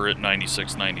we were at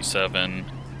 96, 97.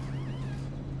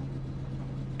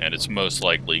 And it's most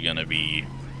likely going to be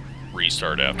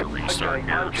restart after restart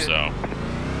here, so.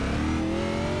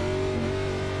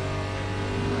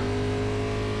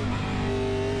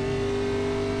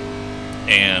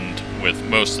 And with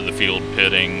most of the field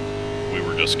pitting, we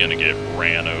were just going to get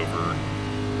ran over.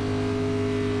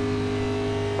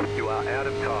 You are out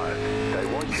of tires. They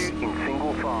want you in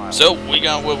single file. So we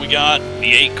got what we got.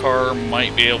 The 8-car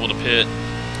might be able to pit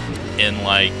in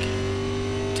like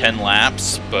 10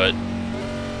 laps, but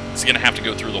it's going to have to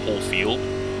go through the whole field.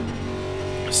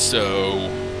 So,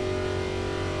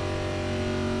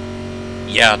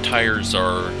 yeah, tires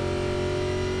are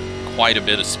quite a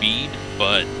bit of speed,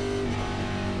 but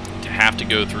to have to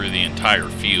go through the entire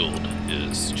field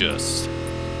is just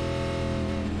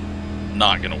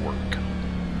not going to work.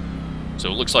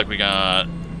 So it looks like we got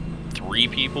 3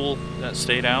 people that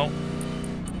stayed out.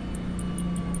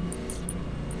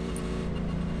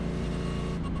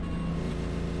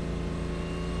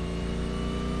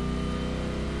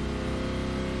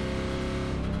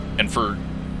 And for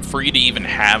you to even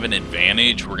have an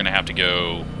advantage, we're going to have to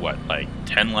go, what, like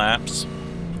 10 laps?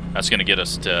 That's going to get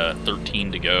us to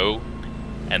 13 to go.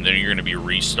 And then you're going to be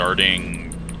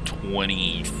restarting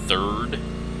 23rd.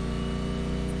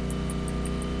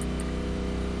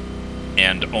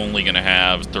 And only going to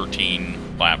have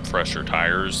 13 lap fresher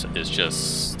tires is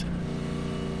just...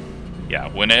 Yeah,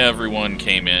 when everyone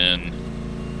came in,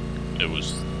 it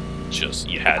was just,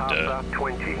 you had to...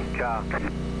 20 car.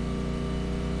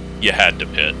 You had to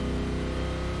pit.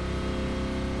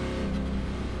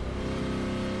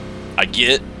 I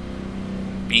get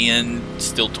being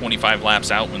still 25 laps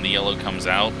out when the yellow comes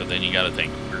out, but then you got to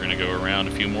think, we're going to go around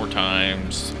a few more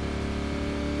times.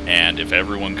 And if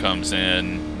everyone comes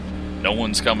in, no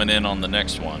one's coming in on the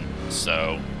next one.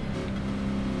 So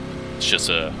it's just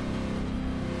a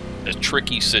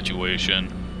tricky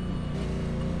situation.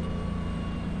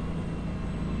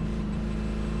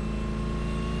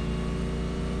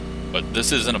 But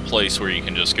this isn't a place where you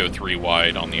can just go 3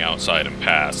 wide on the outside and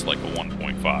pass like a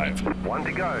 1.5. 1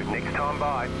 to go. Next time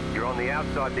by. You're on the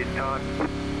outside this time.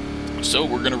 So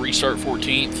we're going to restart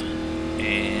 14th.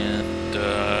 And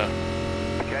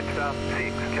catch up.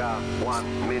 6 car.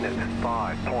 1 minute.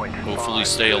 5.5. hopefully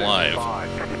stay alive.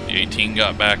 The 18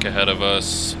 got back ahead of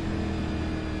us.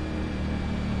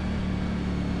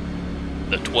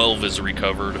 The 12 is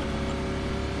recovered.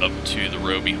 up to the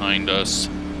row behind us.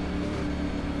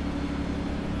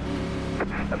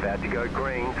 About to go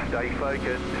green, stay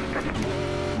focused.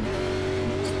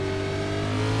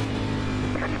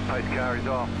 Post car is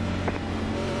off.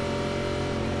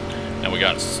 Now we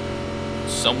got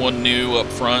someone new up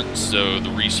front, so the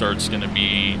restart's going to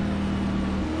be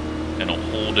in a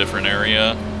whole different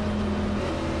area.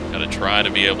 Got to try to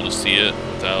be able to see it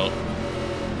without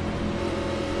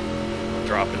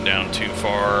dropping down too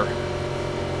far.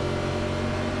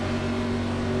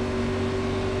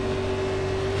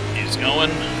 He's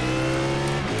going.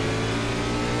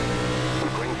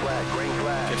 Green flag, green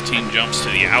flag. 15 jumps to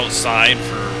the outside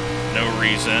for no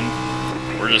reason.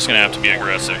 We're just going to have to be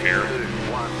aggressive here.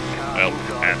 Well,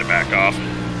 had to back off.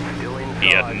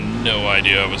 He had no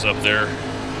idea I was up there.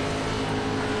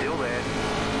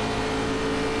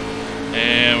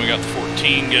 And we got the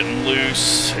 14 getting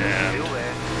loose, and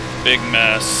big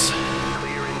mess.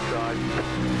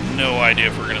 No idea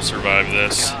if we're going to survive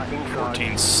this.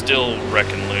 14's still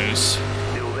wrecking loose.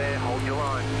 Still there, hold your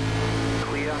line.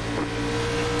 Clear.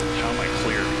 How am I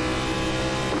clear?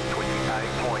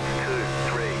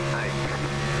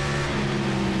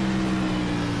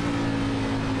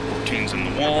 28.238. 14's in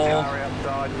the wall. Car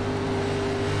outside.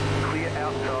 Clear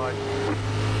outside.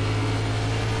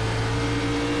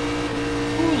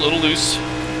 Ooh, a little loose.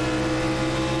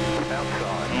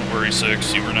 Outside. Don't worry,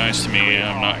 6. You were nice to me.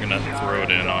 I'm not going to throw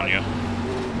it in on you.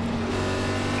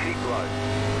 Keep low.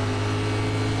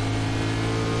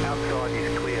 Outside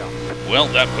is clear. Well,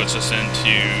 that puts us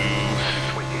into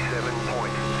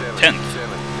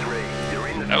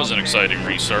 27.773. That was an exciting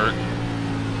restart.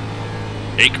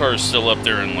 8 cars still up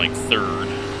there in like 3rd.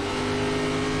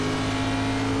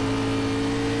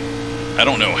 I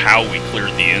don't know how we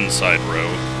cleared the inside row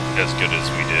as good as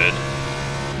we did.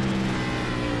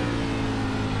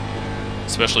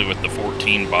 Especially with the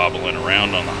 14 bobbling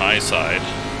around on the high side.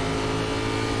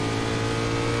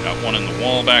 Got one in the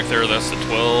wall back there, that's the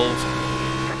 12.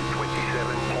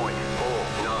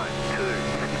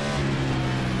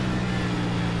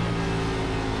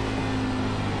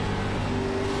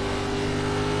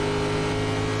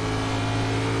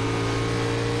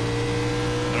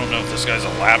 I don't know if this guy's a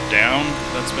lap down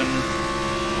that's been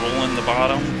rolling the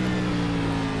bottom.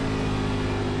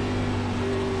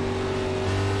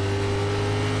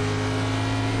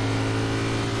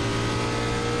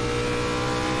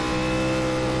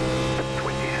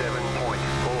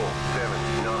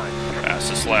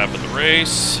 Fastest lap of the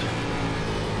race.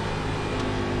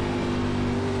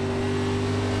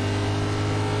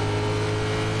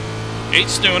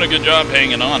 Eight's doing a good job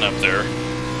hanging on up there.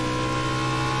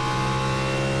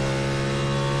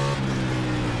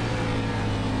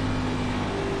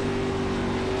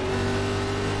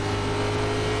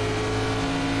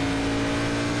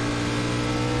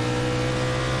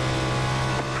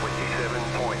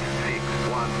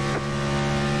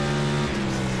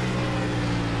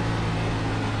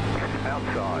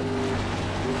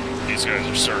 These guys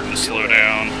are starting to slow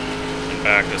down and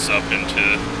back us up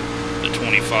into the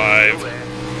 25.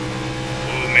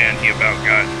 Oh man, he about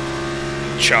got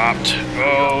chopped.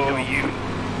 Oh, you.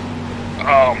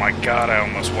 Oh my god, I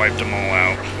almost wiped them all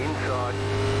out.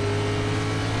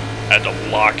 Had to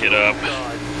lock it up.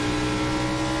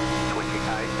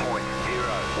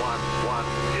 28.011,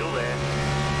 still there.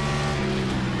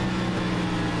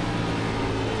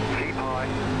 Keep high.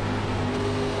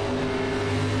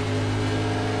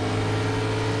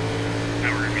 Now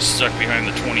we're going to be stuck behind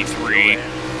the 23.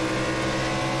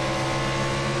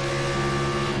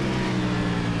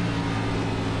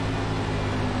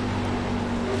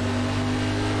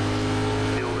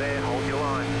 Still there, hold your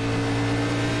line.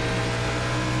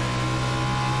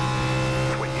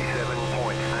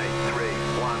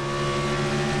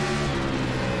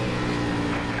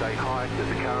 27.831. Stay high, there's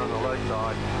a car on the low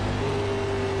side.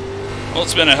 Well,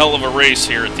 it's been a hell of a race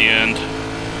here at the end.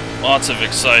 Lots of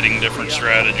exciting different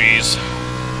strategies.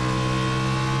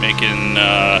 Making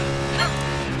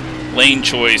lane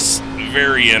choice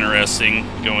very interesting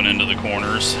going into the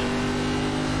corners.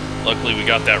 Luckily we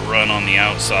got that run on the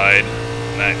outside.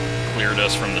 That cleared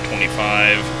us from the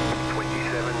 25.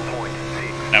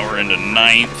 27.6. Now we're into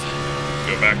 9th.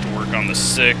 Go back to work on the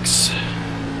 6.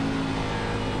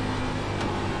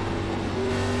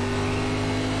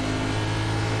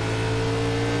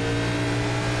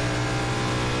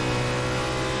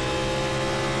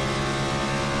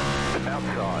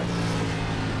 Outside.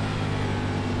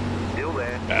 Still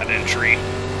there. Bad entry.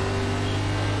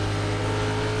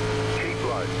 Keep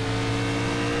low.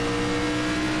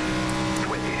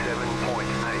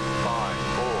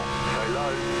 27.854. Stay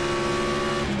low.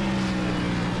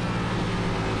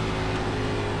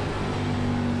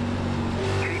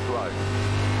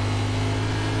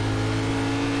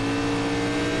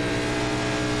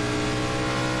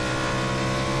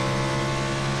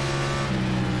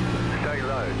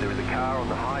 there is a car on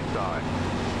the high side.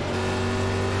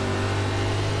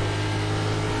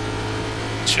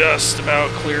 Just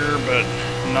about clear, but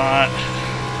not.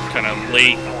 Kind of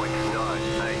late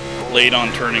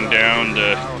on turning down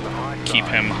to keep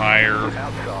him higher.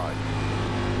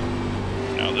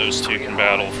 Now those two can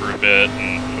battle for a bit,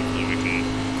 and hopefully we can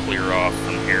clear off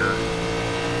from here.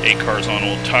 8 cars on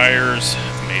old tires.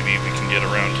 Maybe we can get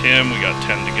around him. We got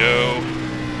 10 to go.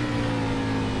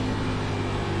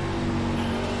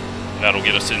 That'll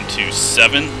get us into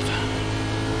 7th.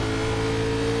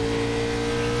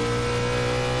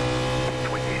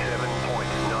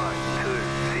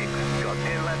 27.926. Got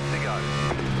 10 laps to go.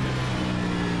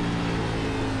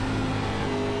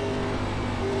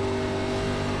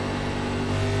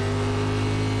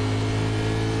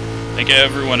 I think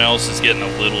everyone else is getting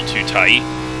a little too tight.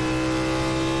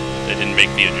 They didn't make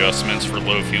the adjustments for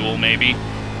low fuel, maybe.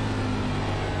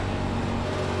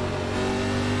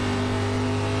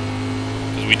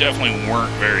 Because we definitely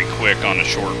weren't very quick on a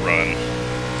short run.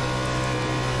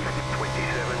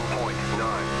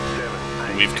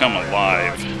 27.978. We've come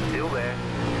alive. Still there.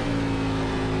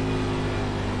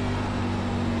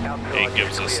 8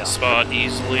 gives us a spot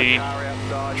easily.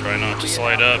 Try not to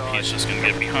slide up. He's just going to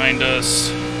get behind us.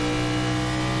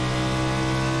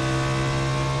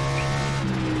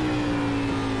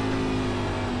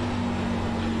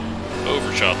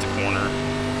 Overshot the corner.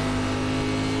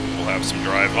 We'll have some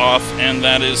drive off, and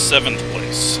that is 7th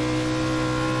place. 28.045.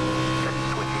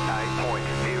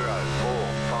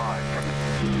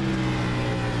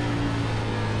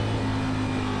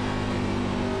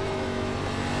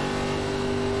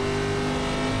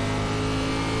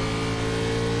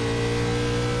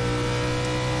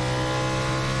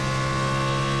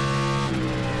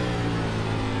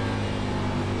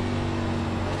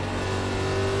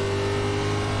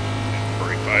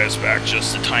 Bias back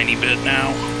just a tiny bit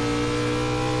now.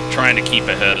 Trying to keep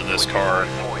ahead of this car.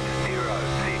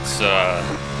 It's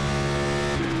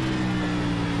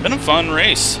been a fun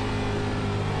race.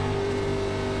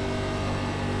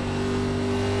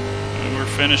 And we're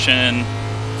finishing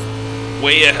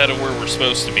way ahead of where we're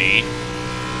supposed to be.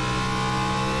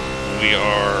 We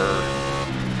are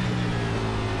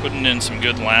putting in some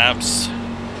good laps,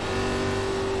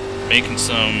 making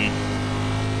some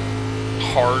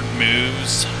hard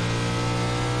moves,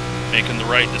 making the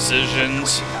right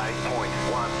decisions.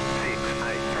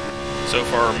 So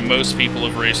far, most people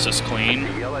have raced us clean,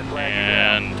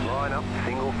 and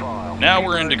now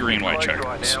we're into green-white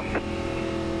checkers.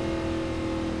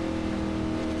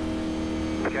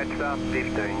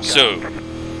 So,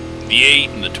 the 8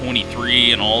 and the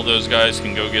 23 and all those guys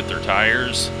can go get their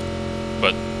tires,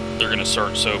 but they're going to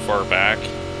start so far back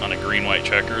on a green-white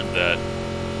checker that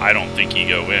I don't think you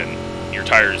go in. Your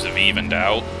tires have evened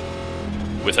out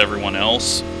with everyone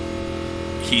else.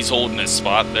 He's holding his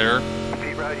spot there.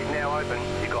 Pit road is now open.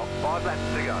 You've got 5 laps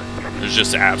to go. There's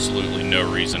just absolutely no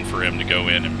reason for him to go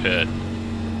in and pit.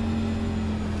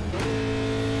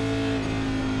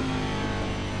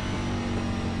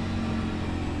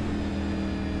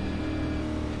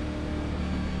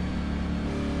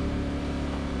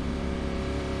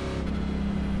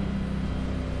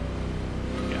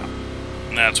 Yeah,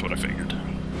 that's what I figured.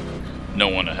 No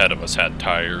one ahead of us had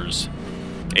tires.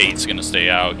 8's gonna stay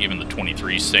out, even the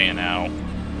 23's staying out.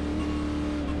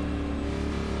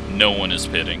 No one is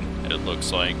pitting, it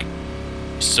looks like.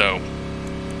 So,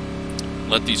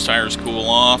 let these tires cool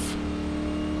off.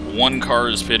 1 car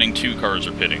is pitting, 2 cars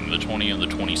are pitting. The 20 and the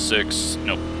 26,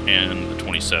 nope, and the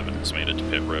 27 has made it to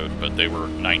pit road, but they were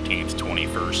 19th,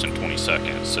 21st, and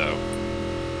 22nd, so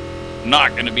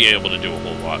not going to be able to do a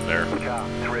whole lot there. Car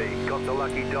 3, got the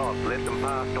lucky dog, let them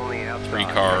pass on the outside. 3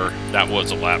 car, that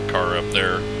was a lap car up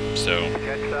there, so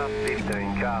Catch up,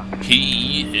 15 car.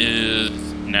 he is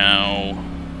now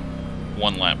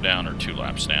 1 lap down or 2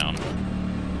 laps down.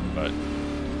 But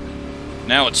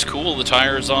now it's cool, the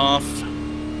tire's off.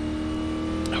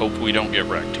 Hope we don't get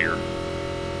wrecked here.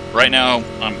 Right now,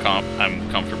 I'm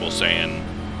comfortable saying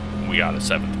we got a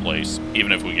 7th place,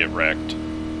 even if we get wrecked.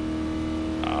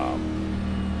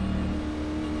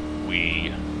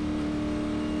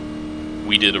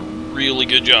 We did a really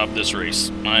good job this race.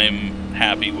 I'm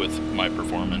happy with my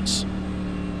performance.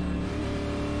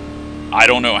 I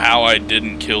don't know how I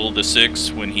didn't kill the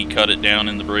 6 when he cut it down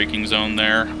in the braking zone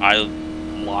there. I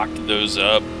locked those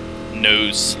up,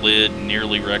 nose slid,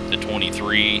 nearly wrecked the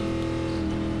 23.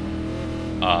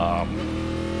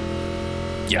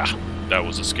 Yeah, that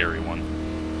was a scary one.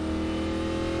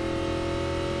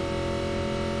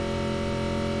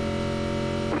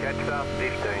 Catch up,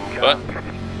 15 car. But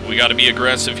we got to be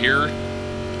aggressive here,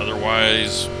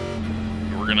 otherwise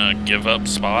we're gonna give up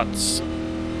spots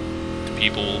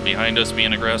people behind us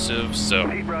being aggressive, so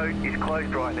Pit road is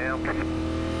closed right now.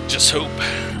 just hope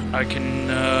I can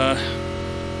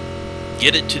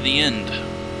get it to the end.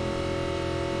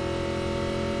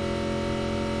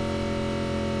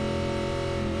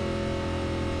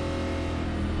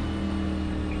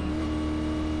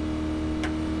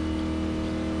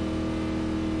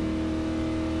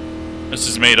 This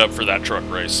is made up for that truck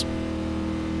race.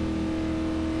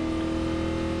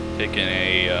 Taking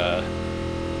a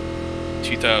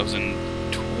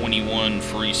 2021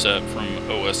 free set from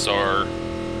OSR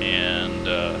and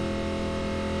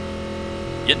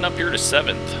getting up here to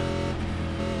 7th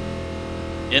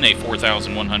in a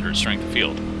 4,100 strength of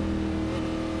field.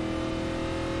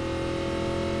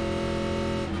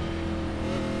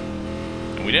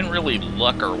 And we didn't really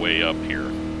luck our way up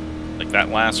here. Like that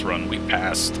last run, we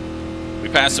passed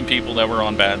some people that were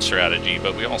on bad strategy,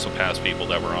 but we also passed people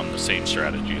that were on the same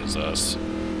strategy as us.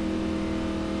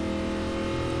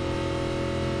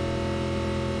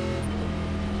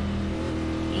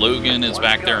 Logan is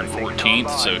back there in 14th,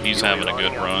 so he's having a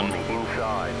good run.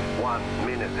 Inside, 1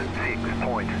 minute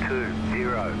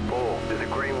 6.204. There's a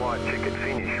green-white checkered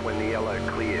finish when the yellow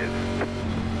clears.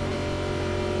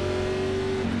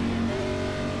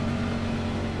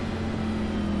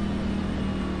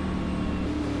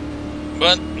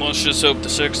 But let's just hope the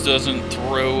 6 doesn't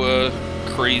throw a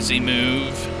crazy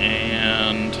move,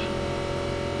 and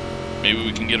maybe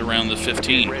we can get around the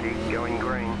 15. Ready, going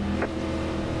green.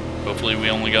 Hopefully we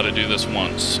only got to do this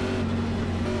once.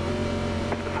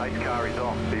 The pace car is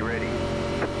off, be ready.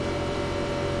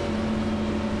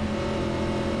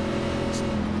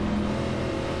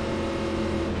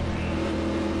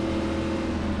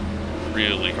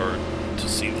 Really hard to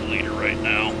see the leader right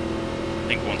now. I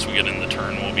think once we get in the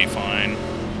turn, we'll be fine.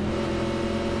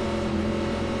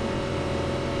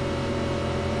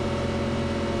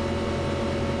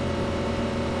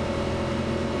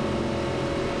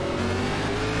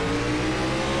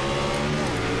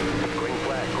 Green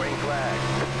flag, green flag.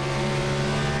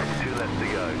 2 laps to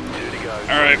go, 2 to go.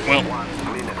 Alright, well,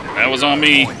 that was on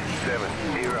me.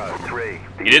 7.03.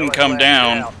 He didn't come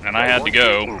down, and I had to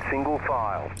go. In single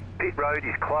file. Pit road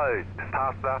is closed.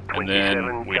 Past the And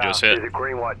then we just hit. There's a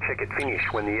green white checkered finish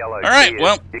when the yellow Alright, clears.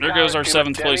 well, Your there car goes is our still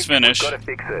 7th place damaged. finish. We've got to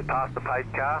fix it. Past the pace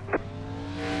car.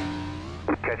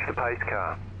 Catch the pace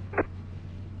car.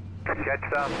 Catch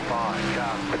the 5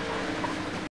 car.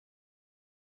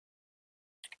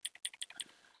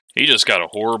 He just got a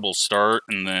horrible start,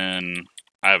 and then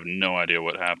I have no idea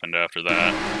what happened after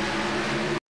that.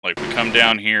 Like, we come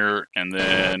down here, and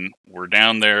then we're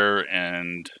down there,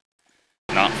 and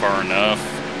not far enough,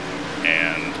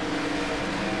 and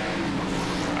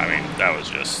I mean, that was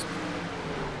just,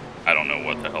 I don't know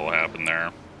what the hell happened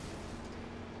there.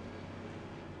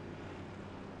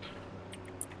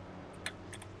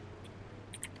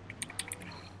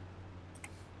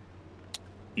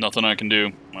 Nothing I can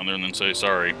do other than say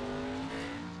sorry.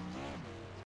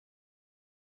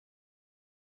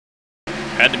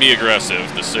 Had to be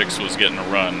aggressive. The 6 was getting a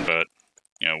run, but,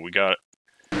 you know, we got...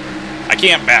 I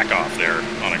can't back off there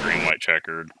on a green-white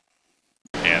checkered.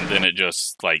 And then it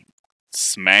just, like,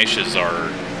 smashes our...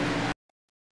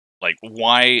 Like,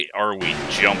 why are we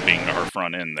jumping our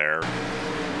front end there?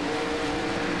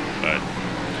 But,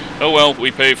 oh well, we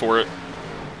pay for it.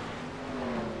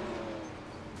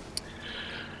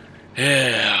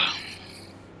 Yeah.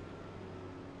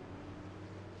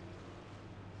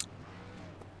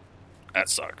 That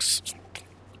sucks.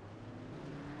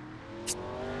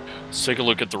 Let's take a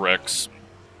look at the wrecks.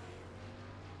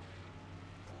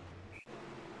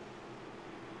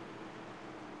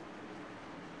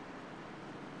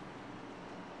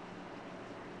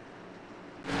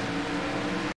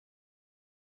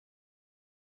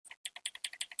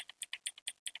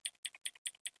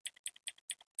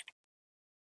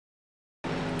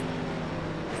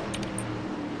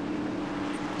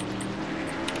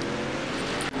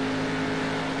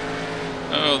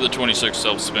 Oh, the 26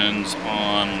 self-spins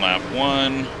on lap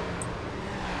 1.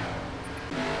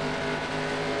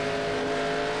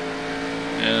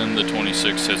 And the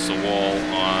 26 hits the wall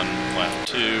on lap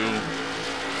 2.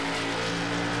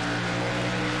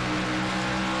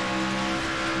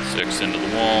 6 into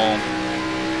the wall.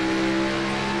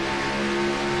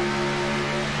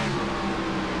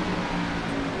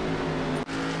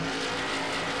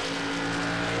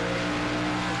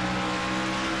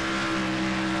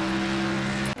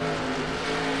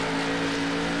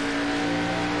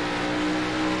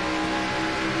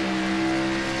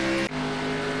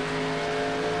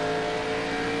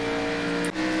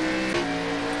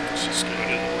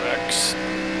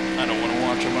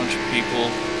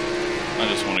 People. I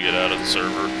just want to get out of the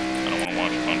server. I don't want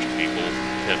want to watch a bunch of people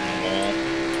hitting the wall.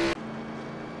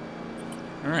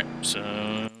 Alright, so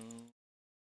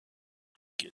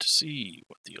get to see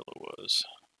what the yellow was.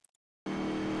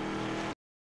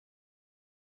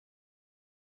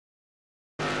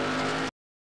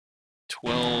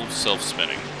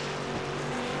 Self-spinning.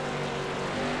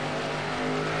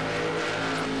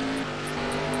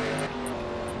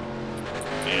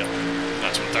 Yeah,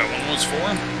 that's what that one was for.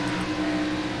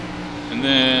 And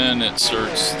then it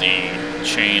starts the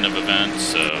chain of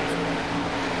events of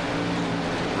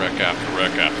wreck after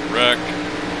wreck after wreck.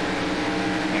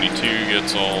 22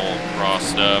 gets all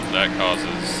crossed up. That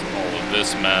causes all of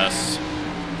this mess.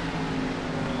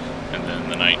 And then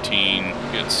the 19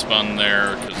 gets spun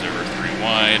there because they were 3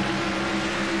 wide.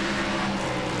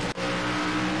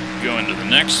 Go into the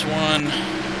next one.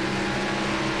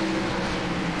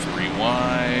 3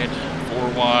 wide, 4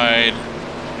 wide.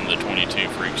 And the 22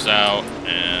 freaks out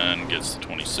and gets the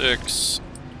 26.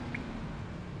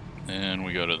 Then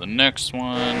we go to the next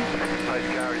one.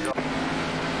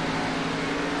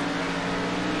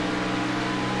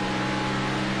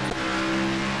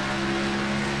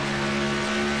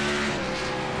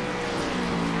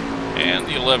 And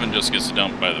the 11 just gets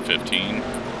dumped by the 15.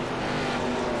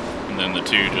 And then the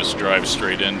 2 just drives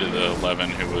straight into the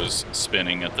 11 who was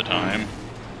spinning at the time.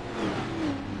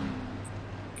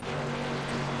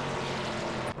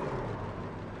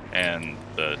 And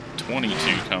the 22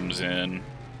 comes in.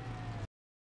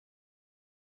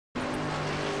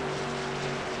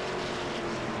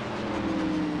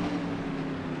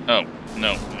 Oh,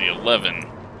 no, the 11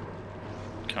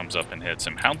 comes up and hits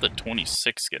him. How'd the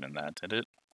 26 get in that, did it?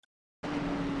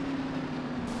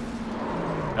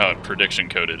 Oh, it prediction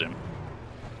coded him.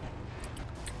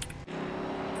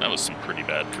 That was some pretty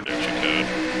bad prediction code.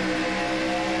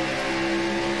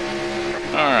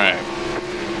 Alright.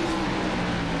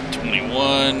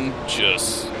 21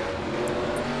 just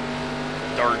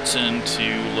darts into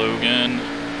Logan.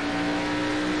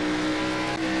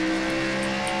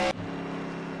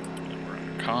 And we're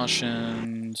under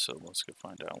caution, so let's go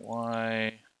find out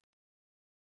why.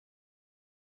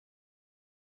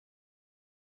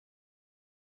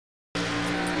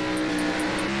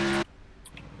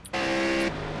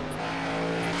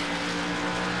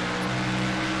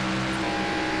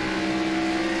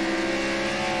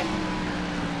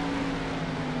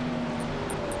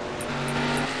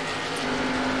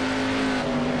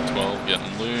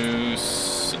 Getting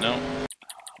loose. No.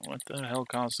 What the hell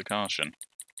caused the caution?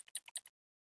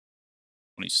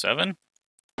 27?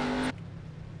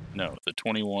 No, the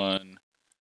 21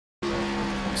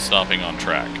 stopping on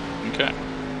track. Okay.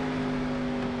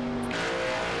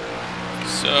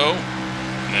 So,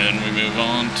 then we move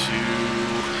on to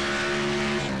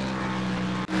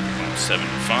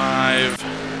 75.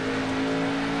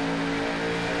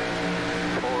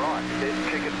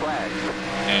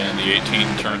 And the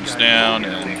 18 turns down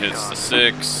and hits the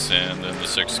 6, and then the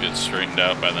 6 gets straightened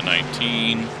out by the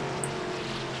 19.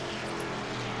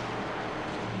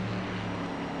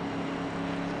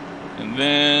 And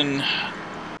then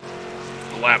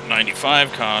the lap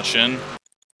 95 caution,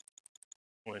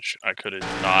 which I could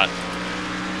have not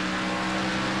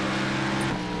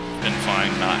been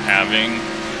fine not having.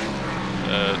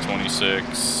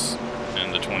 26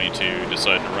 and the 22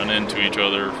 decide to run into each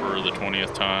other for the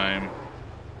 20th time.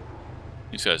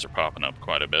 These guys are popping up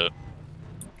quite a bit.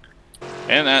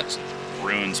 And that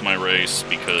ruins my race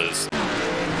because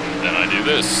then I do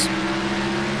this.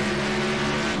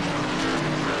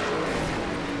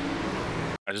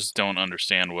 I just don't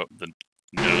understand what the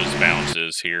nose bounce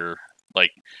is here.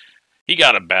 Like, he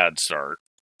got a bad start.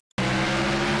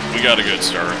 We got a good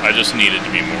start. I just needed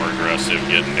to be more aggressive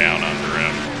getting down under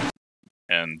him.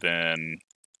 And then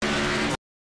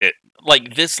it,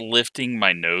 like this lifting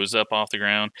my nose up off the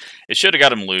ground, it should have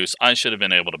got him loose. I should have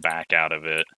been able to back out of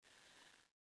it.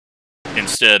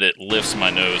 Instead, it lifts my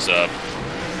nose up,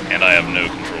 and I have no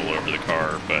control over the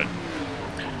car. But,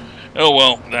 oh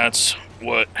well, that's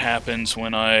what happens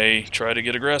when I try to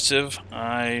get aggressive.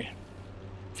 I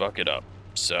fuck it up.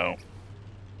 So,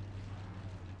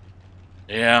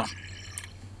 yeah.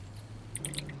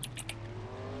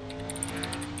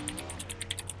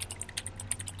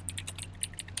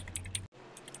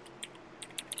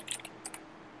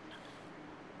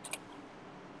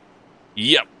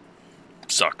 Yep.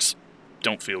 Sucks.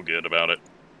 Don't feel good about it.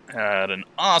 Had an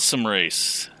awesome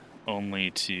race,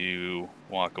 only to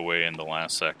walk away in the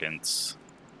last seconds,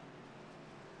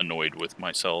 annoyed with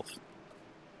myself.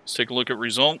 Let's take a look at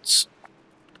results.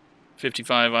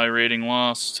 55 iRating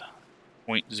lost,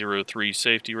 0.03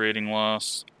 safety rating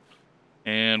lost,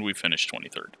 and we finished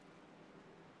 23rd.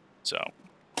 So,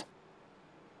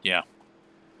 yeah,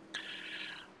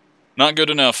 Not good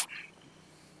enough.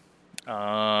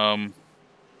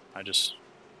 I just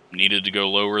needed to go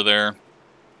lower there.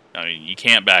 I mean, you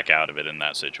can't back out of it in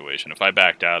that situation. If I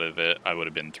backed out of it, I would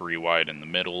have been 3 wide in the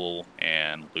middle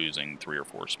and losing 3 or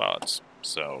 4 spots.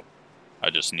 So I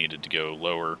just needed to go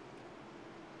lower.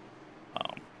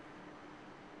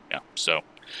 Yeah, so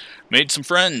made some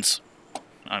friends.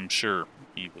 I'm sure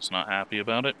he was not happy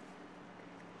about it,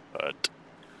 but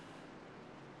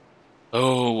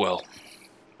oh well.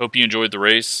 Hope you enjoyed the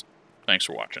race. Thanks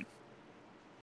for watching.